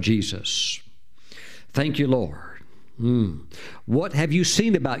 Thank you, Lord Jesus. Thank you, Lord. What have you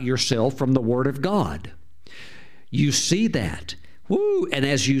seen about yourself from the Word of God? You see that. Woo! And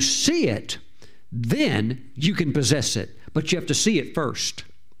as you see it, then you can possess it. But you have to see it first.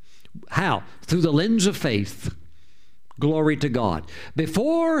 How? Through the lens of faith. Glory to God.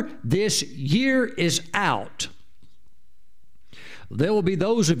 Before this year is out, there will be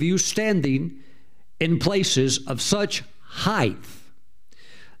those of you standing in places of such height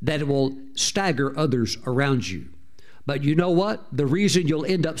that it will stagger others around you. But you know what? The reason you'll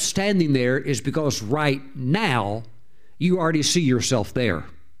end up standing there is because right now you already see yourself there.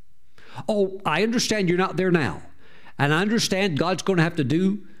 Oh, I understand you're not there now. And I understand God's going to have to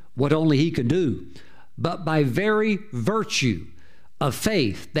do what only He can do. But by very virtue of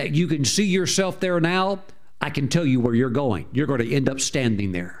faith that you can see yourself there now, I can tell you where you're going. You're going to end up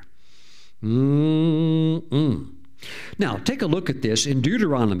standing there. Now, take a look at this in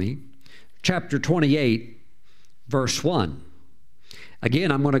Deuteronomy chapter 28, verse 1.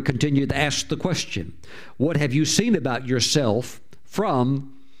 Again, I'm going to continue to ask the question, what have you seen about yourself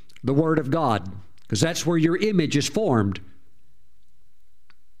from the Word of God? Because that's where your image is formed.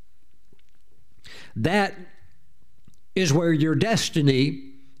 That is where your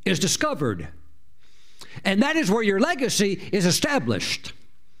destiny is discovered. And that is where your legacy is established.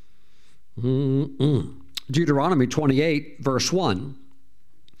 Deuteronomy 28, verse 1.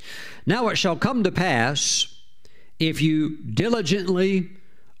 Now it shall come to pass, if you diligently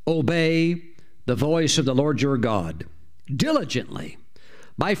obey the voice of the Lord your God. Diligently.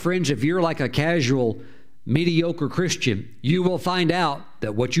 My friends, if you're like a casual, mediocre Christian, you will find out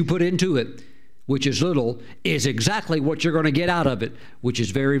that what you put into it, which is little, is exactly what you're going to get out of it, which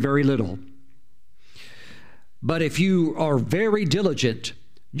is very, very little. But if you are very diligent,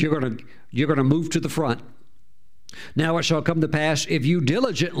 you're going to move to the front. Now it shall come to pass, if you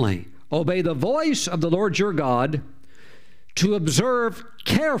diligently obey the voice of the Lord your God, to observe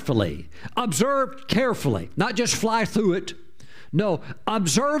carefully, not just fly through it. No,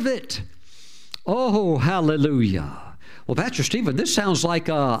 observe it. Oh, hallelujah. Well, Pastor Stephen, this sounds like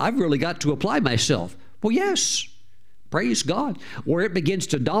I've really got to apply myself. Well, yes, praise God. Where it begins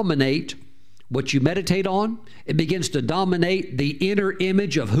to dominate what you meditate on, it begins to dominate the inner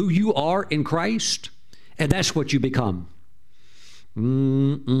image of who you are in Christ, and that's what you become.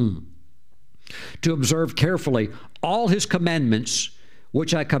 To observe carefully all His commandments,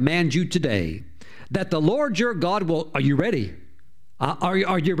 which I command you today, that the Lord your God will... Are you ready?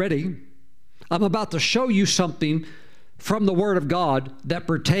 Are you ready? I'm about to show you something from the Word of God that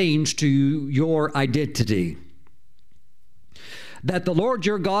pertains to your identity. That the Lord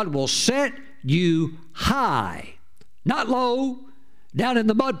your God will set you high, not low, down in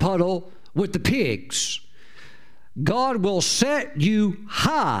the mud puddle with the pigs. God will set you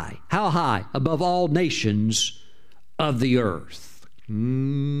high. How high? Above all nations of the earth.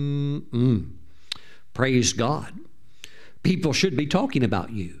 Praise God. People should be talking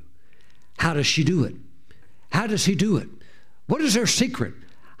about you. How does she do it? How does he do it? What is their secret?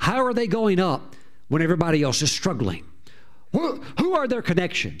 How are they going up when everybody else is struggling? Who are their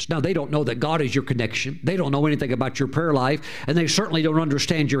connections? Now, they don't know that God is your connection. They don't know anything about your prayer life, and they certainly don't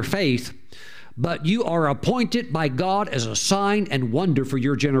understand your faith. But you are appointed by God as a sign and wonder for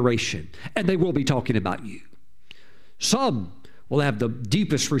your generation, and they will be talking about you. Some will have the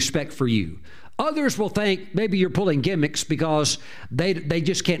deepest respect for you. Others will think maybe you're pulling gimmicks because they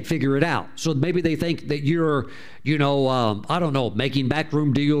just can't figure it out. So maybe they think that you're, I don't know, making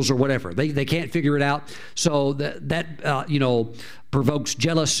backroom deals or whatever. They can't figure it out. So that provokes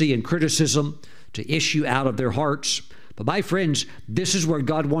jealousy and criticism to issue out of their hearts. But my friends, this is where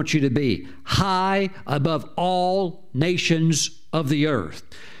God wants you to be, high above all nations of the earth,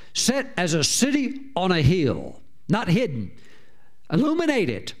 set as a city on a hill, not hidden,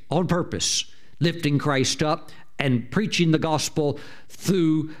 illuminated on purpose, lifting Christ up and preaching the gospel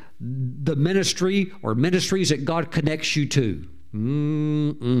through the ministry or ministries that God connects you to.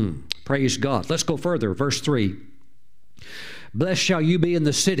 Praise God. Let's go further. Verse 3. Blessed shall you be in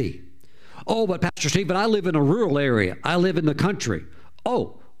the city. Oh, but Pastor Stephen, I live in a rural area. I live in the country.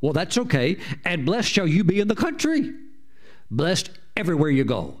 Oh, well, that's okay. And blessed shall you be in the country. Blessed everywhere you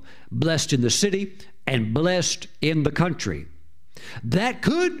go. Blessed in the city and blessed in the country. That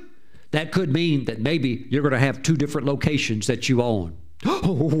could mean that maybe you're going to have two different locations that you own.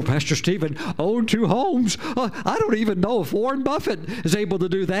 Oh, Pastor Stephen, own two homes. I don't even know if Warren Buffett is able to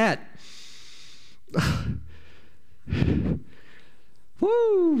do that.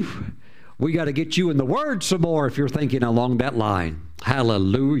 Woo! We got to get you in the Word some more if you're thinking along that line.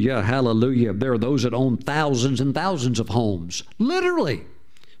 Hallelujah, hallelujah. There are those that own thousands and thousands of homes. Literally.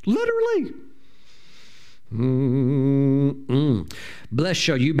 Blessed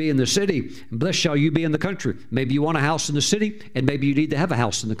shall you be in the city, and blessed shall you be in the country. Maybe you want a house in the city, and maybe you need to have a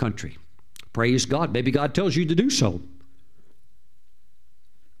house in the country. Praise God. Maybe God tells you to do so.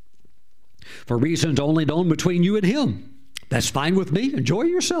 For reasons only known between you and Him. That's fine with me. Enjoy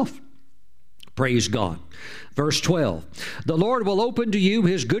yourself. Praise God. Verse 12. The Lord will open to you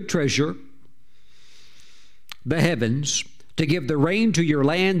His good treasure, the heavens, to give the rain to your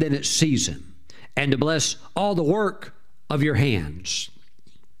land in its season, and to bless all the work of your hands.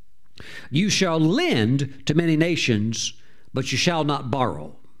 You shall lend to many nations, but you shall not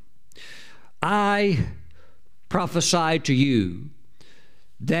borrow. I prophesy to you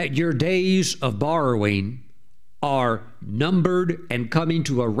that your days of borrowing are numbered and coming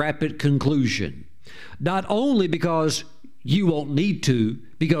to a rapid conclusion. Not only because you won't need to,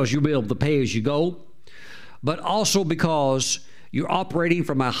 because you'll be able to pay as you go, but also because you're operating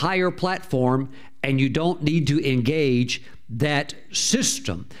from a higher platform and you don't need to engage that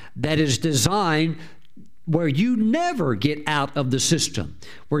system that is designed where you never get out of the system,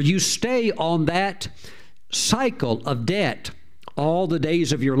 where you stay on that cycle of debt all the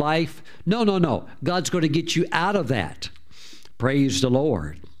days of your life. No. God's going to get you out of that. Praise the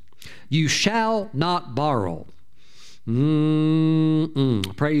Lord. You shall not borrow. Praise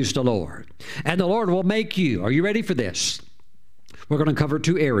the Lord. And the Lord will make you, are you ready for this? We're going to cover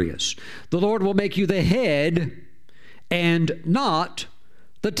two areas. The Lord will make you the head and not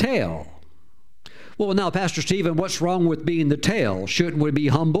the tail. Well, now, Pastor Stephen, what's wrong with being the tail? Shouldn't we be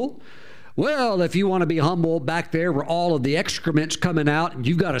humble? Well, if you want to be humble back there where all of the excrement's coming out and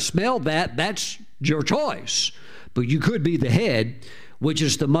you've got to smell that, that's your choice. But you could be the head, which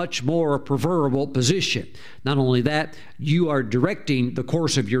is the much more preferable position. Not only that, you are directing the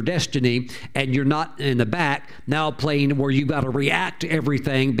course of your destiny, and you're not in the back now playing where you've got to react to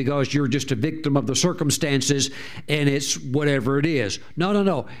everything because you're just a victim of the circumstances and it's whatever it is.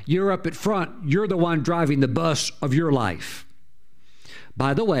 No. You're up at front. You're the one driving the bus of your life.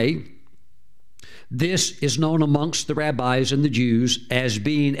 By the way, this is known amongst the rabbis and the Jews as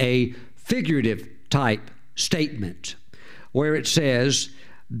being a figurative type statement, where it says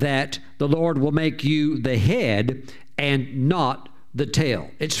that the Lord will make you the head and not the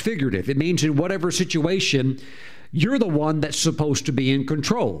tail. It's figurative. It means in whatever situation, you're the one that's supposed to be in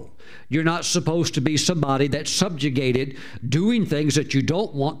control. You're not supposed to be somebody that's subjugated, doing things that you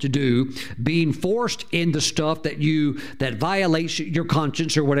don't want to do, being forced into stuff that violates your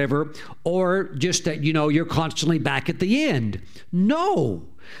conscience or whatever, or just that, you're constantly back at the end. No.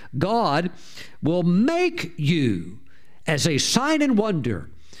 God will make you as a sign and wonder,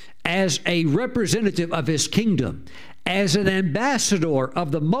 as a representative of His kingdom, as an ambassador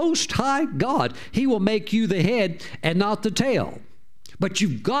of the Most High God. He will make you the head and not the tail. But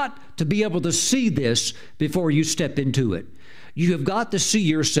you've got to be able to see this before you step into it. You have got to see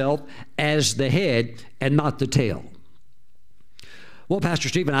yourself as the head and not the tail. Well, Pastor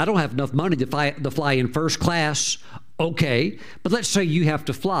Stephen, I don't have enough money to fly in first class. Okay, but let's say you have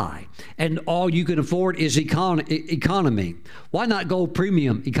to fly and all you can afford is economy. Why not go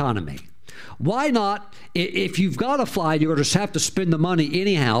premium economy? Why not, if you've got to fly, you're going to have to spend the money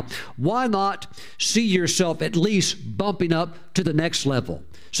anyhow, why not see yourself at least bumping up to the next level?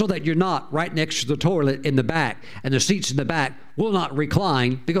 so that you're not right next to the toilet in the back, and the seats in the back will not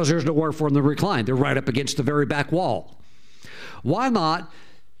recline because there's nowhere for them to recline. They're right up against the very back wall. Why not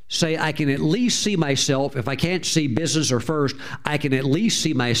say, I can at least see myself, if I can't see business or first, I can at least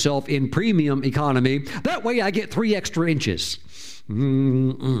see myself in premium economy. That way I get 3 extra inches.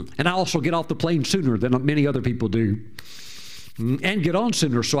 And I also get off the plane sooner than many other people do. And get on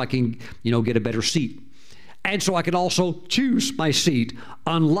sooner so I can, get a better seat. And so I can also choose my seat.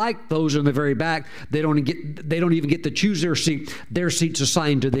 Unlike those in the very back, they don't even get to choose their seat. Their seat's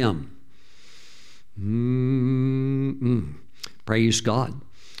assigned to them. Praise God.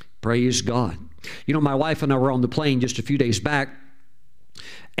 Praise God. My wife and I were on the plane just a few days back,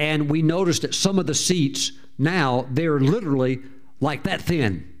 and we noticed that some of the seats now, they're literally like that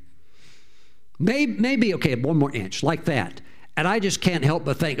thin. Maybe, okay, 1 more inch, like that. And I just can't help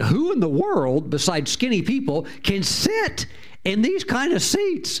but think, who in the world, besides skinny people, can sit in these kind of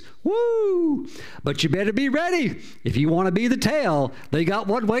seats? Woo! But you better be ready. If you want to be the tail, they got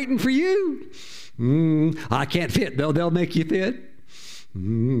one waiting for you. I can't fit. They'll make you fit.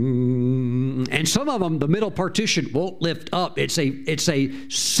 And some of them, the middle partition won't lift up. It's a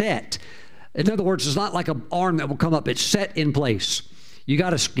set. In other words, it's not like an arm that will come up. It's set in place. You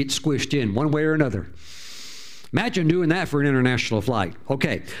got to get squished in one way or another. Imagine doing that for an international flight.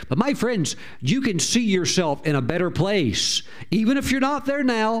 Okay, but my friends, you can see yourself in a better place. Even if you're not there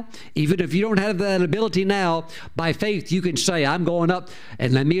now, even if you don't have that ability now, by faith you can say, I'm going up,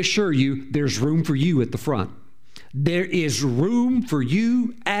 and let me assure you, there's room for you at the front. There is room for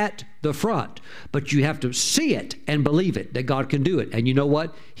you at the front, but you have to see it and believe it, that God can do it. And you know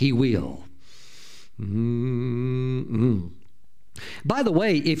what? He will. By the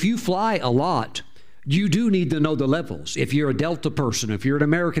way, if you fly a lot, you do need to know the levels. If you're a Delta person, if you're an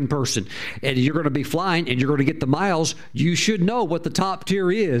American person, and you're going to be flying and you're going to get the miles, you should know what the top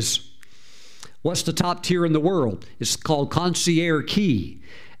tier is. What's the top tier in the world? It's called Concierge Key.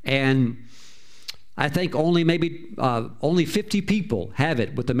 And I think only 50 people have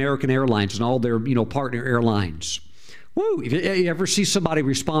it with American Airlines and all their partner airlines. Woo! If you ever see somebody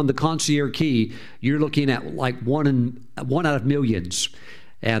respond to Concierge Key, you're looking at like one out of millions.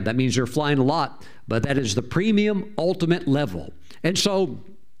 And that means they're flying a lot, but that is the premium ultimate level. And so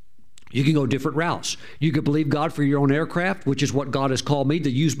you can go different routes. You could believe God for your own aircraft, which is what God has called me to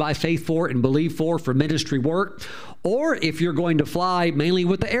use by faith for and believe for ministry work. Or if you're going to fly mainly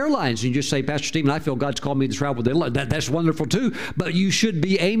with the airlines, you just say, Pastor Stephen, I feel God's called me to travel with the airlines. That's wonderful too. But you should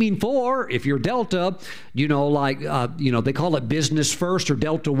be aiming for, if you're Delta, they call it business first or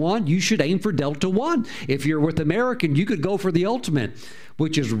Delta One. You should aim for Delta One. If you're with American, you could go for the ultimate,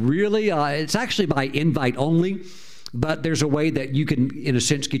 which is really, it's actually by invite only. But there's a way that you can, in a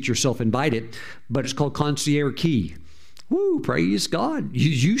sense, get yourself invited. But it's called Concierge Key. Woo, praise God.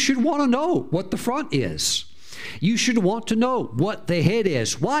 You should want to know what the front is. You should want to know what the head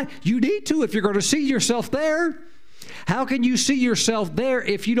is. Why? You need to if you're going to see yourself there. How can you see yourself there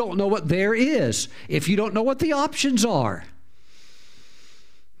if you don't know what there is? If you don't know what the options are?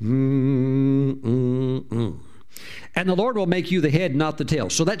 And the Lord will make you the head, not the tail.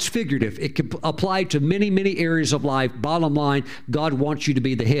 So that's figurative. It can apply to many, many areas of life. Bottom line, God wants you to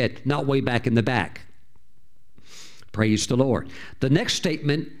be the head, not way back in the back. Praise the Lord. The next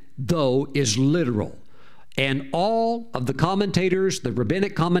statement, though, is literal. And all of the commentators, the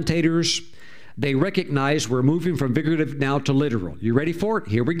rabbinic commentators, they recognize we're moving from figurative now to literal. You ready for it?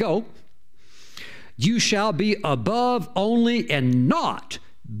 Here we go. You shall be above only and not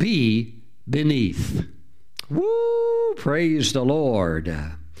be beneath. Woo! Praise the Lord.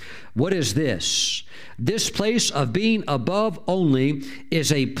 What is this? This place of being above only is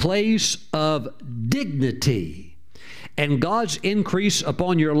a place of dignity. And God's increase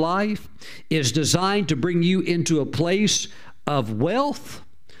upon your life is designed to bring you into a place of wealth,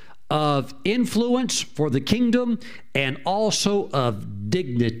 of influence for the kingdom, and also of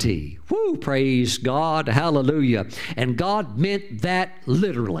dignity. Woo! Praise God. Hallelujah. And God meant that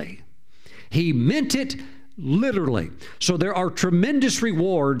literally. He meant it literally. So there are tremendous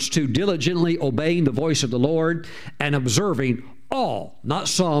rewards to diligently obeying the voice of the Lord and observing all, not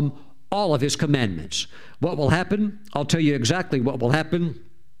some, all of His commandments. What will happen? I'll tell you exactly what will happen.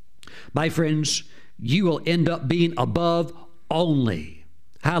 My friends, you will end up being above only.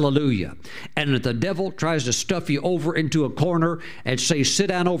 Hallelujah. And if the devil tries to stuff you over into a corner and say, sit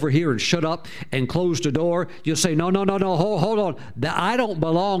down over here and shut up and close the door, you'll say, no, hold on. I don't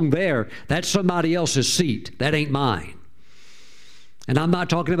belong there. That's somebody else's seat. That ain't mine. And I'm not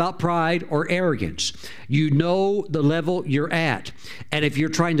talking about pride or arrogance. You know the level you're at. And if you're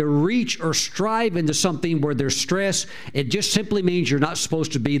trying to reach or strive into something where there's stress, it just simply means you're not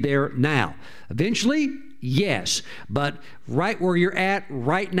supposed to be there now. Eventually, yes. But right where you're at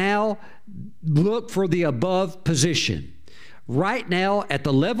right now, look for the above position. Right now, at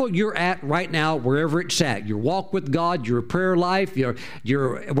the level you're at right now, wherever it's at, your walk with God, your prayer life, your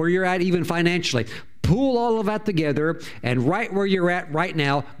where you're at even financially, pull all of that together, and right where you're at right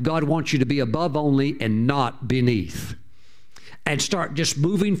now, God wants you to be above only and not beneath. And start just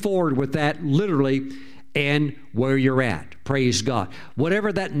moving forward with that literally and where you're at. Praise God.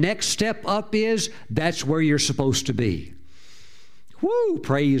 Whatever that next step up is, that's where you're supposed to be. Woo!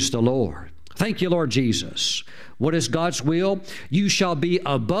 Praise the Lord. Thank you, Lord Jesus. What is God's will? You shall be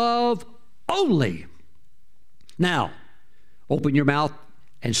above only. Now, open your mouth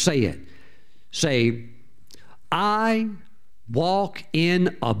and say it. Say, I walk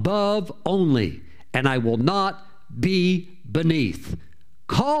in above only, and I will not be beneath.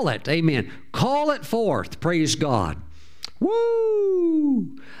 Call it. Amen. Call it forth. Praise God.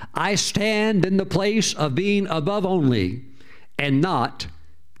 Woo! I stand in the place of being above only and not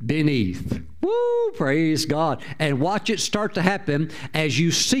beneath. Woo! Praise God. And watch it start to happen as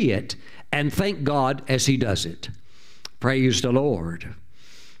you see it, and thank God as He does it. Praise the Lord.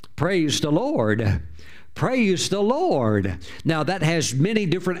 Praise the Lord. Praise the Lord. Now that has many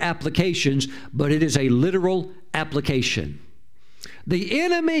different applications, but it is a literal application. The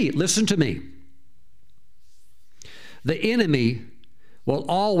enemy, listen to me, the enemy will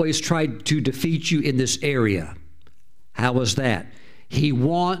always try to defeat you in this area. How is that? He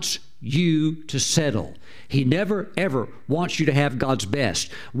wants you to settle. He never, ever wants you to have God's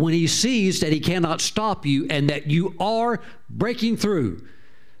best. When he sees that he cannot stop you and that you are breaking through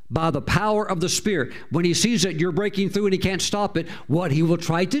by the power of the Spirit, when he sees that you're breaking through and he can't stop it, what he will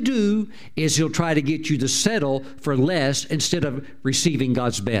try to do is he'll try to get you to settle for less instead of receiving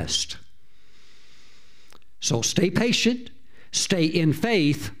God's best. So stay patient, stay in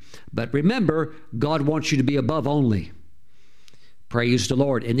faith, but remember, God wants you to be above only. Praise the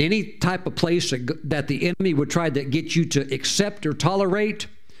Lord. In any type of place that the enemy would try to get you to accept or tolerate,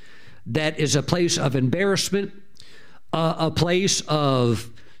 that is a place of embarrassment, a place of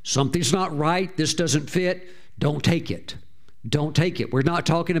something's not right, this doesn't fit, don't take it. Don't take it. We're not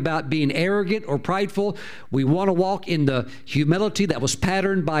talking about being arrogant or prideful. We want to walk in the humility that was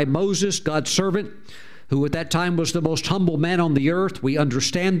patterned by Moses, God's servant, who at that time was the most humble man on the earth. We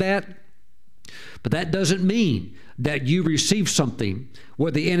understand that. But that doesn't mean that you receive something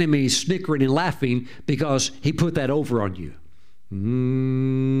where the enemy is snickering and laughing because he put that over on you.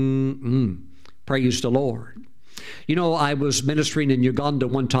 Praise the Lord. You know, I was ministering in Uganda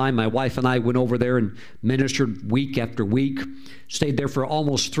one time. My wife and I went over there and ministered week after week. Stayed there for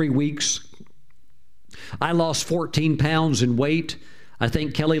almost 3 weeks. I lost 14 pounds in weight. I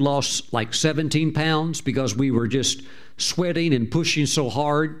think Kelly lost like 17 pounds because we were just sweating and pushing so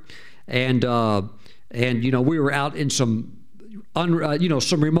hard. And you know, we were out in some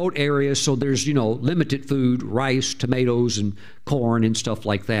some remote areas, so there's limited food, rice, tomatoes, and corn and stuff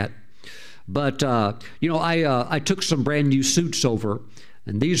like that. But I took some brand new suits over,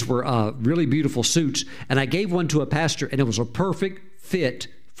 and these were really beautiful suits, and I gave one to a pastor, and it was a perfect fit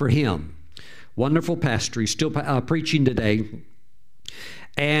for him. Wonderful pastor. He's still preaching today.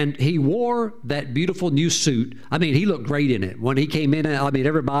 And he wore that beautiful new suit. I mean, he looked great in it. When he came in, I mean,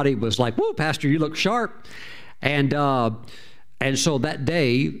 everybody was like, "Whoa, Pastor, you look sharp." And so that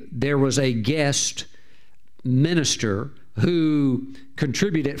day, there was a guest minister who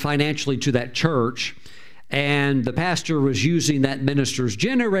contributed financially to that church. And the pastor was using that minister's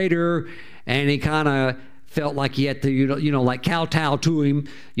generator, and he kind of felt like he had to, like kowtow to him,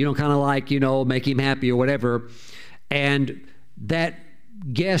 kind of like, make him happy or whatever. And that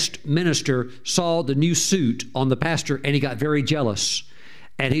guest minister saw the new suit on the pastor, and he got very jealous.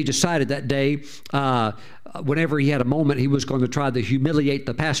 And he decided that day, whenever he had a moment, he was going to try to humiliate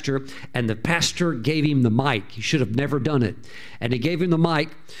the pastor. And the pastor gave him the mic. He should have never done it. And he gave him the mic.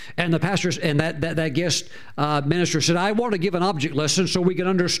 And the pastor and that guest minister said, "I want to give an object lesson so we can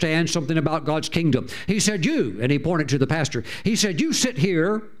understand something about God's kingdom." He said, "You," and he pointed to the pastor. He said, "You sit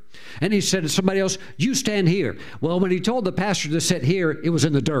here." And he said to somebody else, "You stand here." Well, when he told the pastor to sit here, it was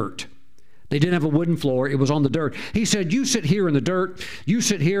in the dirt. They didn't have a wooden floor. It was on the dirt. He said, "You sit here in the dirt. You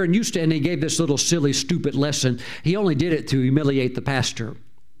sit here and you stand." And he gave this little silly, stupid lesson. He only did it to humiliate the pastor.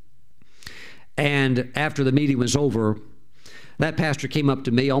 And after the meeting was over, that pastor came up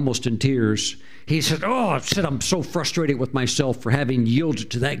to me almost in tears. He said, "I'm so frustrated with myself for having yielded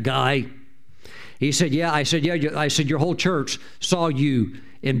to that guy." He said, yeah. I said, yeah. I said, your whole church saw you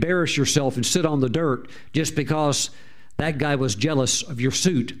embarrass yourself and sit on the dirt just because that guy was jealous of your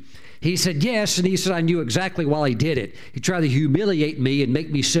suit. He said, yes. And he said, I knew exactly why he did it. He tried to humiliate me and make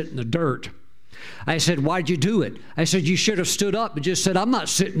me sit in the dirt. I said, why'd you do it? I said, you should have stood up and just said, I'm not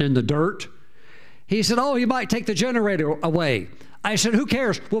sitting in the dirt. He said, oh, he might take the generator away. I said, who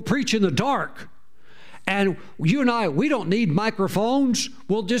cares? We'll preach in the dark. And you and I, we don't need microphones.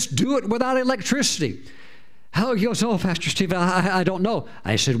 We'll just do it without electricity. How he goes, oh, Pastor Steve, I don't know.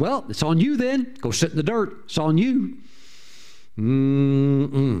 I said, well, it's on you then. Go sit in the dirt. It's on you.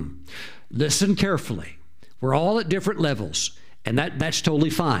 Listen carefully. We're all at different levels, and that's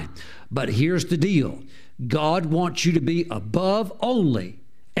totally fine. But here's the deal. God wants you to be above only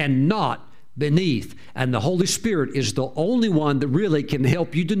and not beneath. And the Holy Spirit is the only one that really can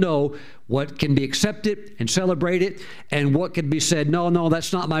help you to know what can be accepted and celebrated and what can be said, no,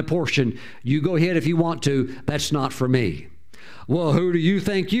 that's not my portion. You go ahead if you want to. That's not for me. Well, who do you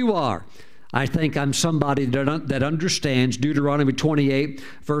think you are? I think I'm somebody that understands Deuteronomy 28,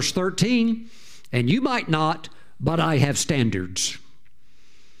 verse 13. And you might not, but I have standards.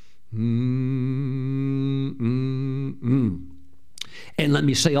 And let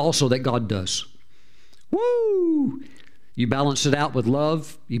me say also that God does. Woo! You balance it out with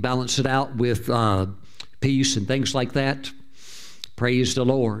love. You balance it out with peace and things like that. Praise the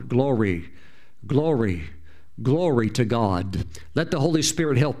Lord. Glory, glory, glory to God. Let the Holy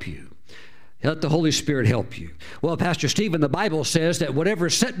Spirit help you. Let the Holy Spirit help you. Well, Pastor Stephen, the Bible says that whatever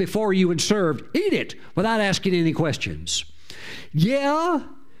is set before you and served, eat it without asking any questions. Yeah.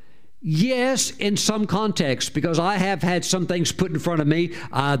 Yes, in some contexts, because I have had some things put in front of me.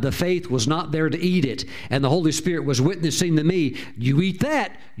 The faith was not there to eat it, and the Holy Spirit was witnessing to me, you eat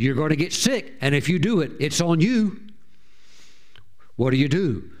that, you're going to get sick, and if you do it, it's on you. What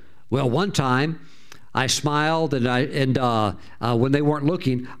do? Well, one time, I smiled, and when they weren't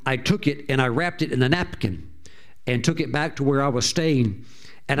looking, I took it and I wrapped it in a napkin and took it back to where I was staying.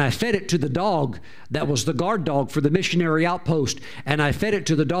 And I fed it to the dog that was the guard dog for the missionary outpost. And I fed it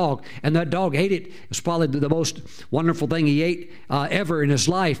to the dog, and that dog ate it. It was probably the most wonderful thing he ate ever in his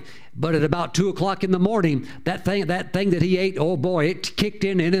life. But at about 2 o'clock in the morning, that thing that he ate, oh boy, it kicked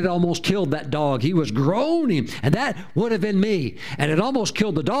in and it almost killed that dog. He was groaning, and that would have been me. And it almost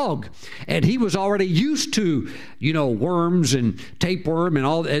killed the dog. And he was already used to, worms and tapeworm and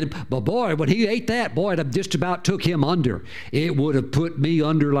all that. But boy, when he ate that, boy, it just about took him under. It would have put me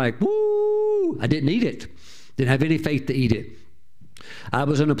under like, woo! I didn't eat it. Didn't have any faith to eat it. I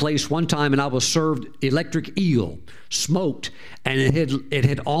was in a place one time and I was served electric eel, smoked, and it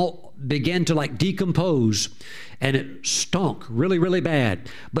had all began to like decompose, and it stunk really, really bad.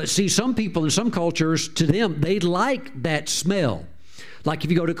 But see, some people in some cultures, to them, they like that smell. Like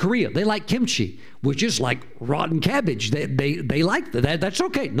if you go to Korea, they like kimchi, which is like rotten cabbage. They like that. That's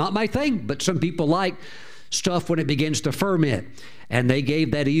okay. Not my thing, but some people like stuff when it begins to ferment. And they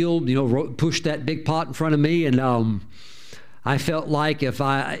gave that eel, pushed that big pot in front of me, and I felt like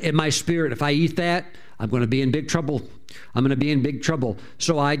in my spirit, if I eat that, I'm going to be in big trouble. I'm going to be in big trouble.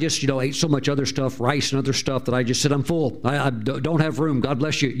 So I just, ate so much other stuff, rice and other stuff, that I just said, I'm full. I don't have room. God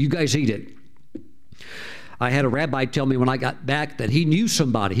bless you. You guys eat it. I had a rabbi tell me when I got back that he knew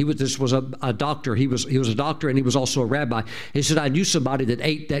somebody. This was a doctor. He was a doctor, and he was also a rabbi. He said, I knew somebody that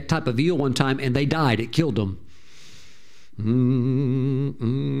ate that type of eel one time, and they died. It killed them.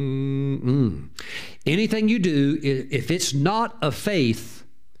 Anything you do, if it's not of faith,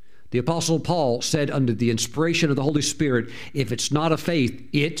 the Apostle Paul said under the inspiration of the Holy Spirit, if it's not of faith,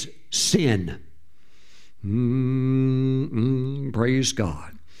 it's sin. Praise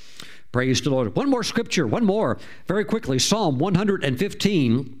God. Praise the Lord. One more scripture, one more, very quickly. Psalm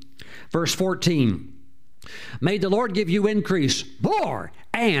 115, verse 14. May the Lord give you increase more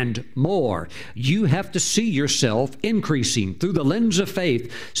and more. You have to see yourself increasing through the lens of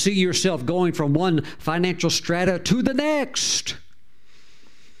faith. See yourself going from one financial strata to the next.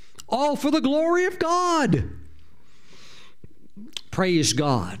 All for the glory of God. Praise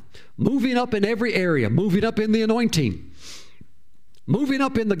God. Moving up in every area. Moving up in the anointing. Moving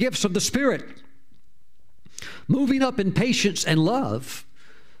up in the gifts of the Spirit. Moving up in patience and love.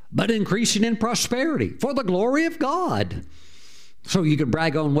 But increasing in prosperity for the glory of God. So you can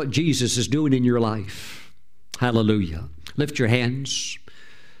brag on what Jesus is doing in your life. Hallelujah. Lift your hands.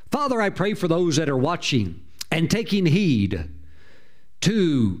 Father, I pray for those that are watching and taking heed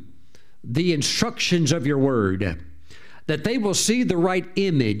to the instructions of your word, that they will see the right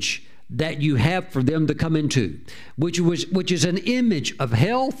image that you have for them to come into, which is an image of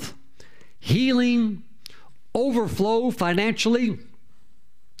health, healing, overflow financially,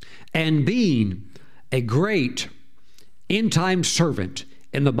 and being a great end-time servant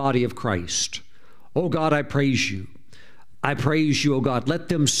in the body of Christ. Oh God, I praise you. I praise you, oh God. Let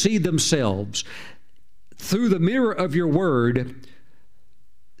them see themselves through the mirror of your word.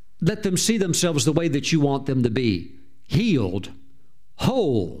 Let them see themselves the way that you want them to be. Healed,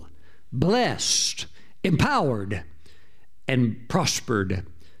 whole, blessed, empowered, and prospered.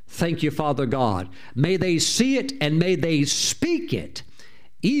 Thank you, Father God. May they see it and may they speak it,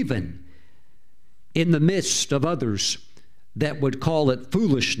 even in the midst of others that would call it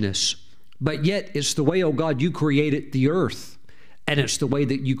foolishness. But yet it's the way, oh God, you created the earth, and it's the way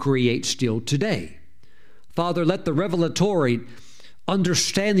that you create still today. Father, let the revelatory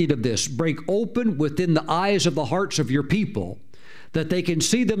understanding of this break open within the eyes of the hearts of your people, that they can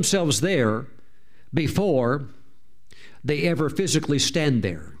see themselves there before they ever physically stand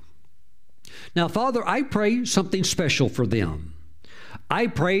there. Now, Father, I pray something special for them. I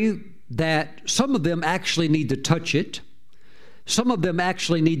pray that some of them actually need to touch it. Some of them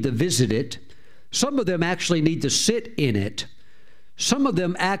actually need to visit it. Some of them actually need to sit in it. Some of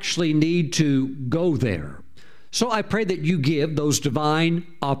them actually need to go there. So I pray that you give those divine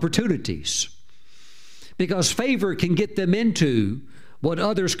opportunities, because favor can get them into what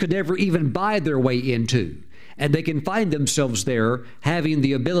others could never even buy their way into, and they can find themselves there having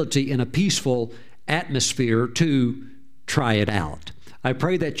the ability in a peaceful atmosphere to try it out. I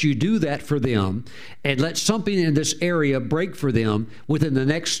pray that you do that for them and let something in this area break for them within the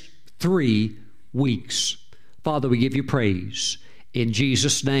next 3 weeks. Father, we give you praise in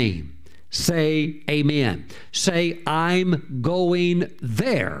Jesus' name. Say amen. Say, I'm going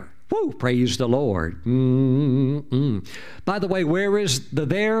there. Woo, praise the Lord. By the way, where is the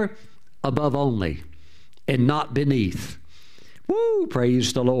there? Above only and not beneath. Woo,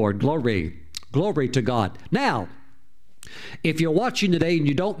 praise the Lord. Glory. Glory to God. Now, if you're watching today and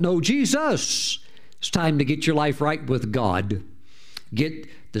you don't know Jesus, it's time to get your life right with God. Get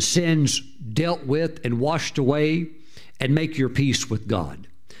the sins dealt with and washed away and make your peace with God.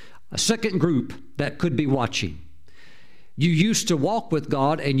 A second group that could be watching. You used to walk with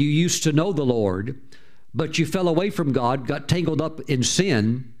God and you used to know the Lord, but you fell away from God, got tangled up in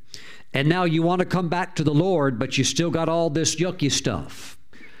sin, and now you want to come back to the Lord, but you still got all this yucky stuff.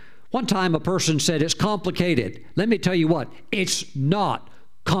 One time a person said, it's complicated. Let me tell you what, it's not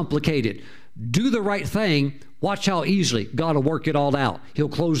complicated. Do the right thing. Watch how easily God will work it all out. He'll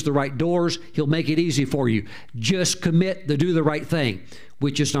close the right doors. He'll make it easy for you. Just commit to do the right thing,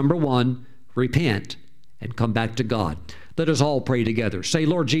 which is number one, repent and come back to God. Let us all pray together. Say,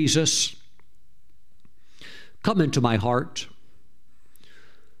 Lord Jesus, come into my heart.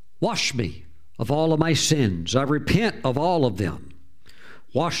 Wash me of all of my sins. I repent of all of them.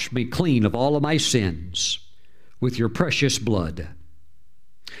 Wash me clean of all of my sins with your precious blood.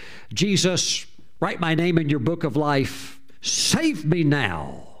 Jesus, write my name in your book of life. Save me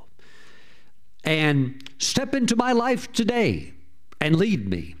now. And step into my life today and lead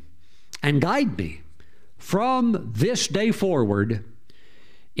me and guide me from this day forward.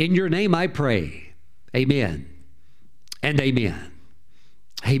 In your name I pray. Amen and amen.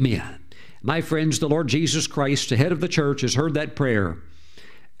 Amen. My friends, the Lord Jesus Christ, the head of the church, has heard that prayer,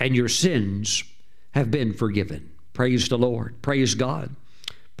 and your sins have been forgiven. Praise the Lord. Praise God.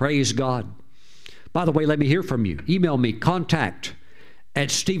 Praise God. By the way, let me hear from you. Email me,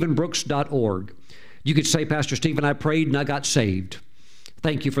 contact@stephenbrooks.org. You could say, Pastor Stephen, I prayed and I got saved.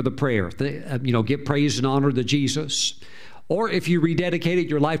 Thank you for the prayer. Give praise and honor to Jesus. Or if you rededicated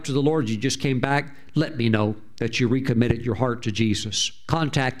your life to the Lord, you just came back, let me know that you recommitted your heart to Jesus.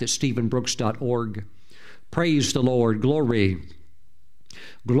 Contact@stephenbrooks.org. Praise the Lord. Glory.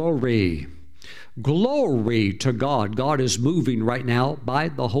 Glory. Glory to God. God is moving right now by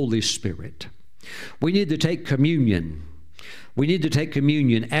the Holy Spirit. We need to take communion. We need to take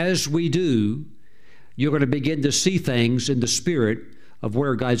communion. As we do, you're going to begin to see things in the spirit of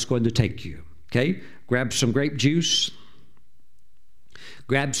where God's going to take you. Okay? Grab some grape juice.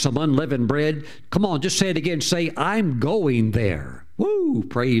 Grab some unleavened bread. Come on, just say it again. Say, I'm going there. Woo!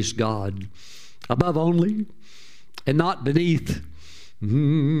 Praise God. Above only and not beneath.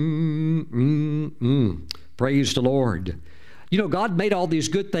 Praise the Lord. You know, God made all these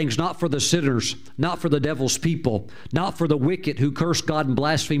good things not for the sinners, not for the devil's people, not for the wicked who curse God and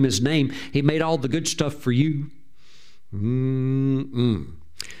blaspheme his name. He made all the good stuff for you.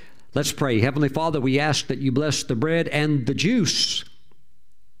 Let's pray. Heavenly Father, we ask that you bless the bread and the juice.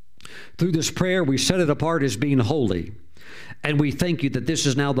 Through this prayer, we set it apart as being holy. And we thank you that this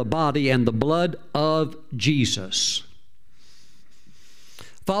is now the body and the blood of Jesus.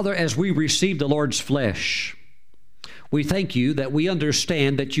 Father, as we receive the Lord's flesh, we thank you that we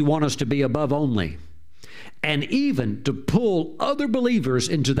understand that you want us to be above only and even to pull other believers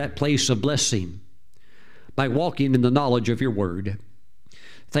into that place of blessing by walking in the knowledge of your word.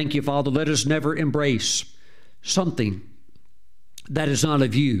 Thank you, Father. Let us never embrace something that is not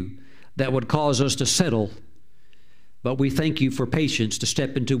of you, that would cause us to settle. But we thank you for patience to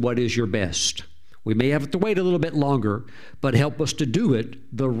step into what is your best. We may have to wait a little bit longer, but help us to do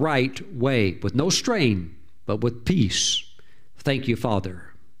it the right way, with no strain, but with peace. Thank you,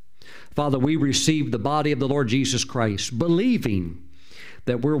 Father. Father, we receive the body of the Lord Jesus Christ, believing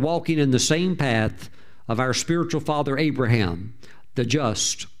that we're walking in the same path of our spiritual father Abraham. The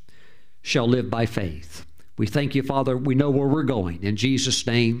just shall live by faith. We thank you, Father. We know where we're going. In Jesus'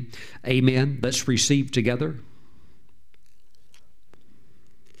 name, amen. Let's receive together.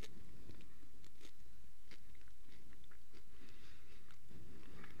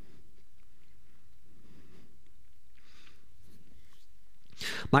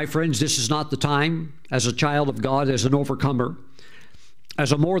 My friends, this is not the time, as a child of God, as an overcomer,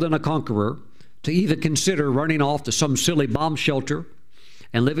 as a more than a conqueror, to even consider running off to some silly bomb shelter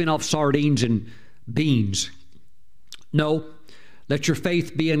and living off sardines and beans. No, let your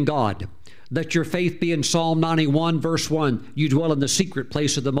faith be in God. Let your faith be in Psalm 91, verse 1. You dwell in the secret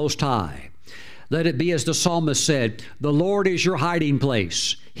place of the Most High. Let it be as the psalmist said, the Lord is your hiding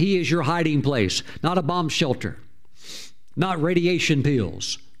place. He is your hiding place, not a bomb shelter, not radiation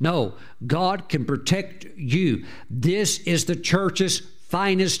pills. No, God can protect you. This is the church's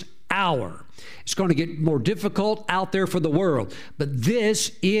finest hour. It's going to get more difficult out there for the world, but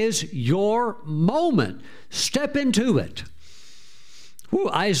this is your moment. Step into it.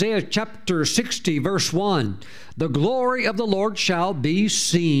 Isaiah chapter 60, verse 1. The glory of the Lord shall be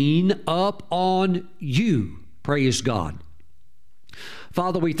seen up on you. Praise God.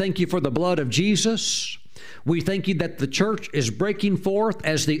 Father, we thank you for the blood of Jesus. We thank you that the church is breaking forth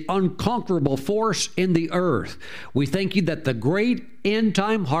as the unconquerable force in the earth. We thank you that the great end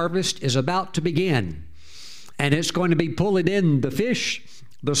time harvest is about to begin. And it's going to be pulling in the fish,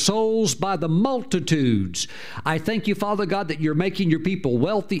 the souls by the multitudes. I thank you, Father God, that you're making your people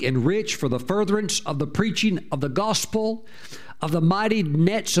wealthy and rich for the furtherance of the preaching of the gospel, of the mighty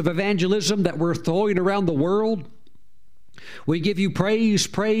nets of evangelism that we're throwing around the world. We give you praise,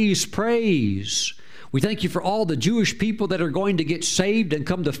 praise, praise. We thank you for all the Jewish people that are going to get saved and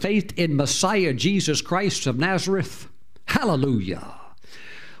come to faith in Messiah Jesus Christ of Nazareth. Hallelujah.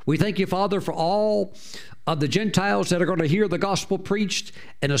 We thank you, Father, for all of the Gentiles that are going to hear the gospel preached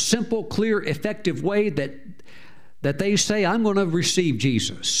in a simple, clear, effective way that they say, I'm going to receive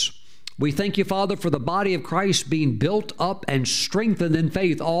Jesus. We thank you, Father, for the body of Christ being built up and strengthened in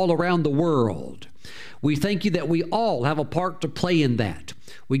faith all around the world. We thank you that we all have a part to play in that.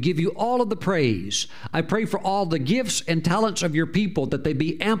 We give you all of the praise. I pray for all the gifts and talents of your people, that they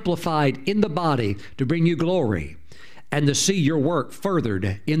be amplified in the body to bring you glory and to see your work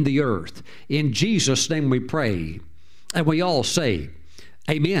furthered in the earth. In Jesus' name we pray. And we all say,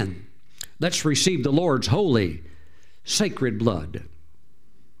 amen. Let's receive the Lord's holy, sacred blood.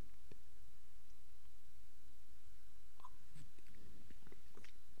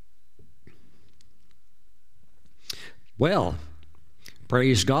 Well,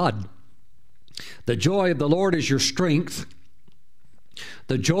 praise God. The joy of the Lord is your strength.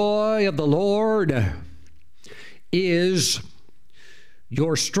 The joy of the Lord is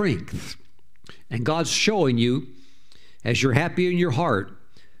your strength. And God's showing you, as you're happy in your heart,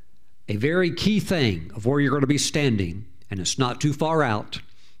 a very key thing of where you're going to be standing. And it's not too far out,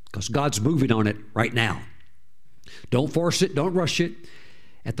 because God's moving on it right now. Don't force it. Don't rush it.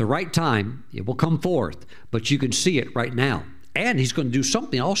 At the right time, it will come forth, but you can see it right now. And he's going to do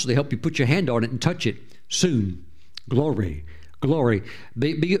something also to help you put your hand on it and touch it soon. Glory, glory.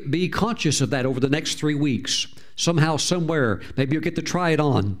 Be conscious of that over the next 3 weeks. Somehow, somewhere, maybe you'll get to try it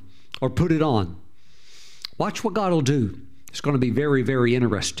on or put it on. Watch what God will do. It's going to be very, very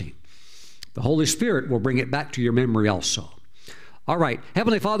interesting. The Holy Spirit will bring it back to your memory also. All right.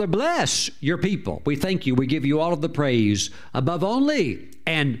 Heavenly Father, bless your people. We thank you. We give you all of the praise above only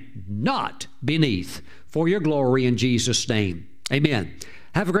and not beneath, for your glory in Jesus' name. Amen.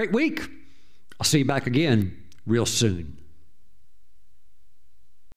 Have a great week. I'll see you back again real soon.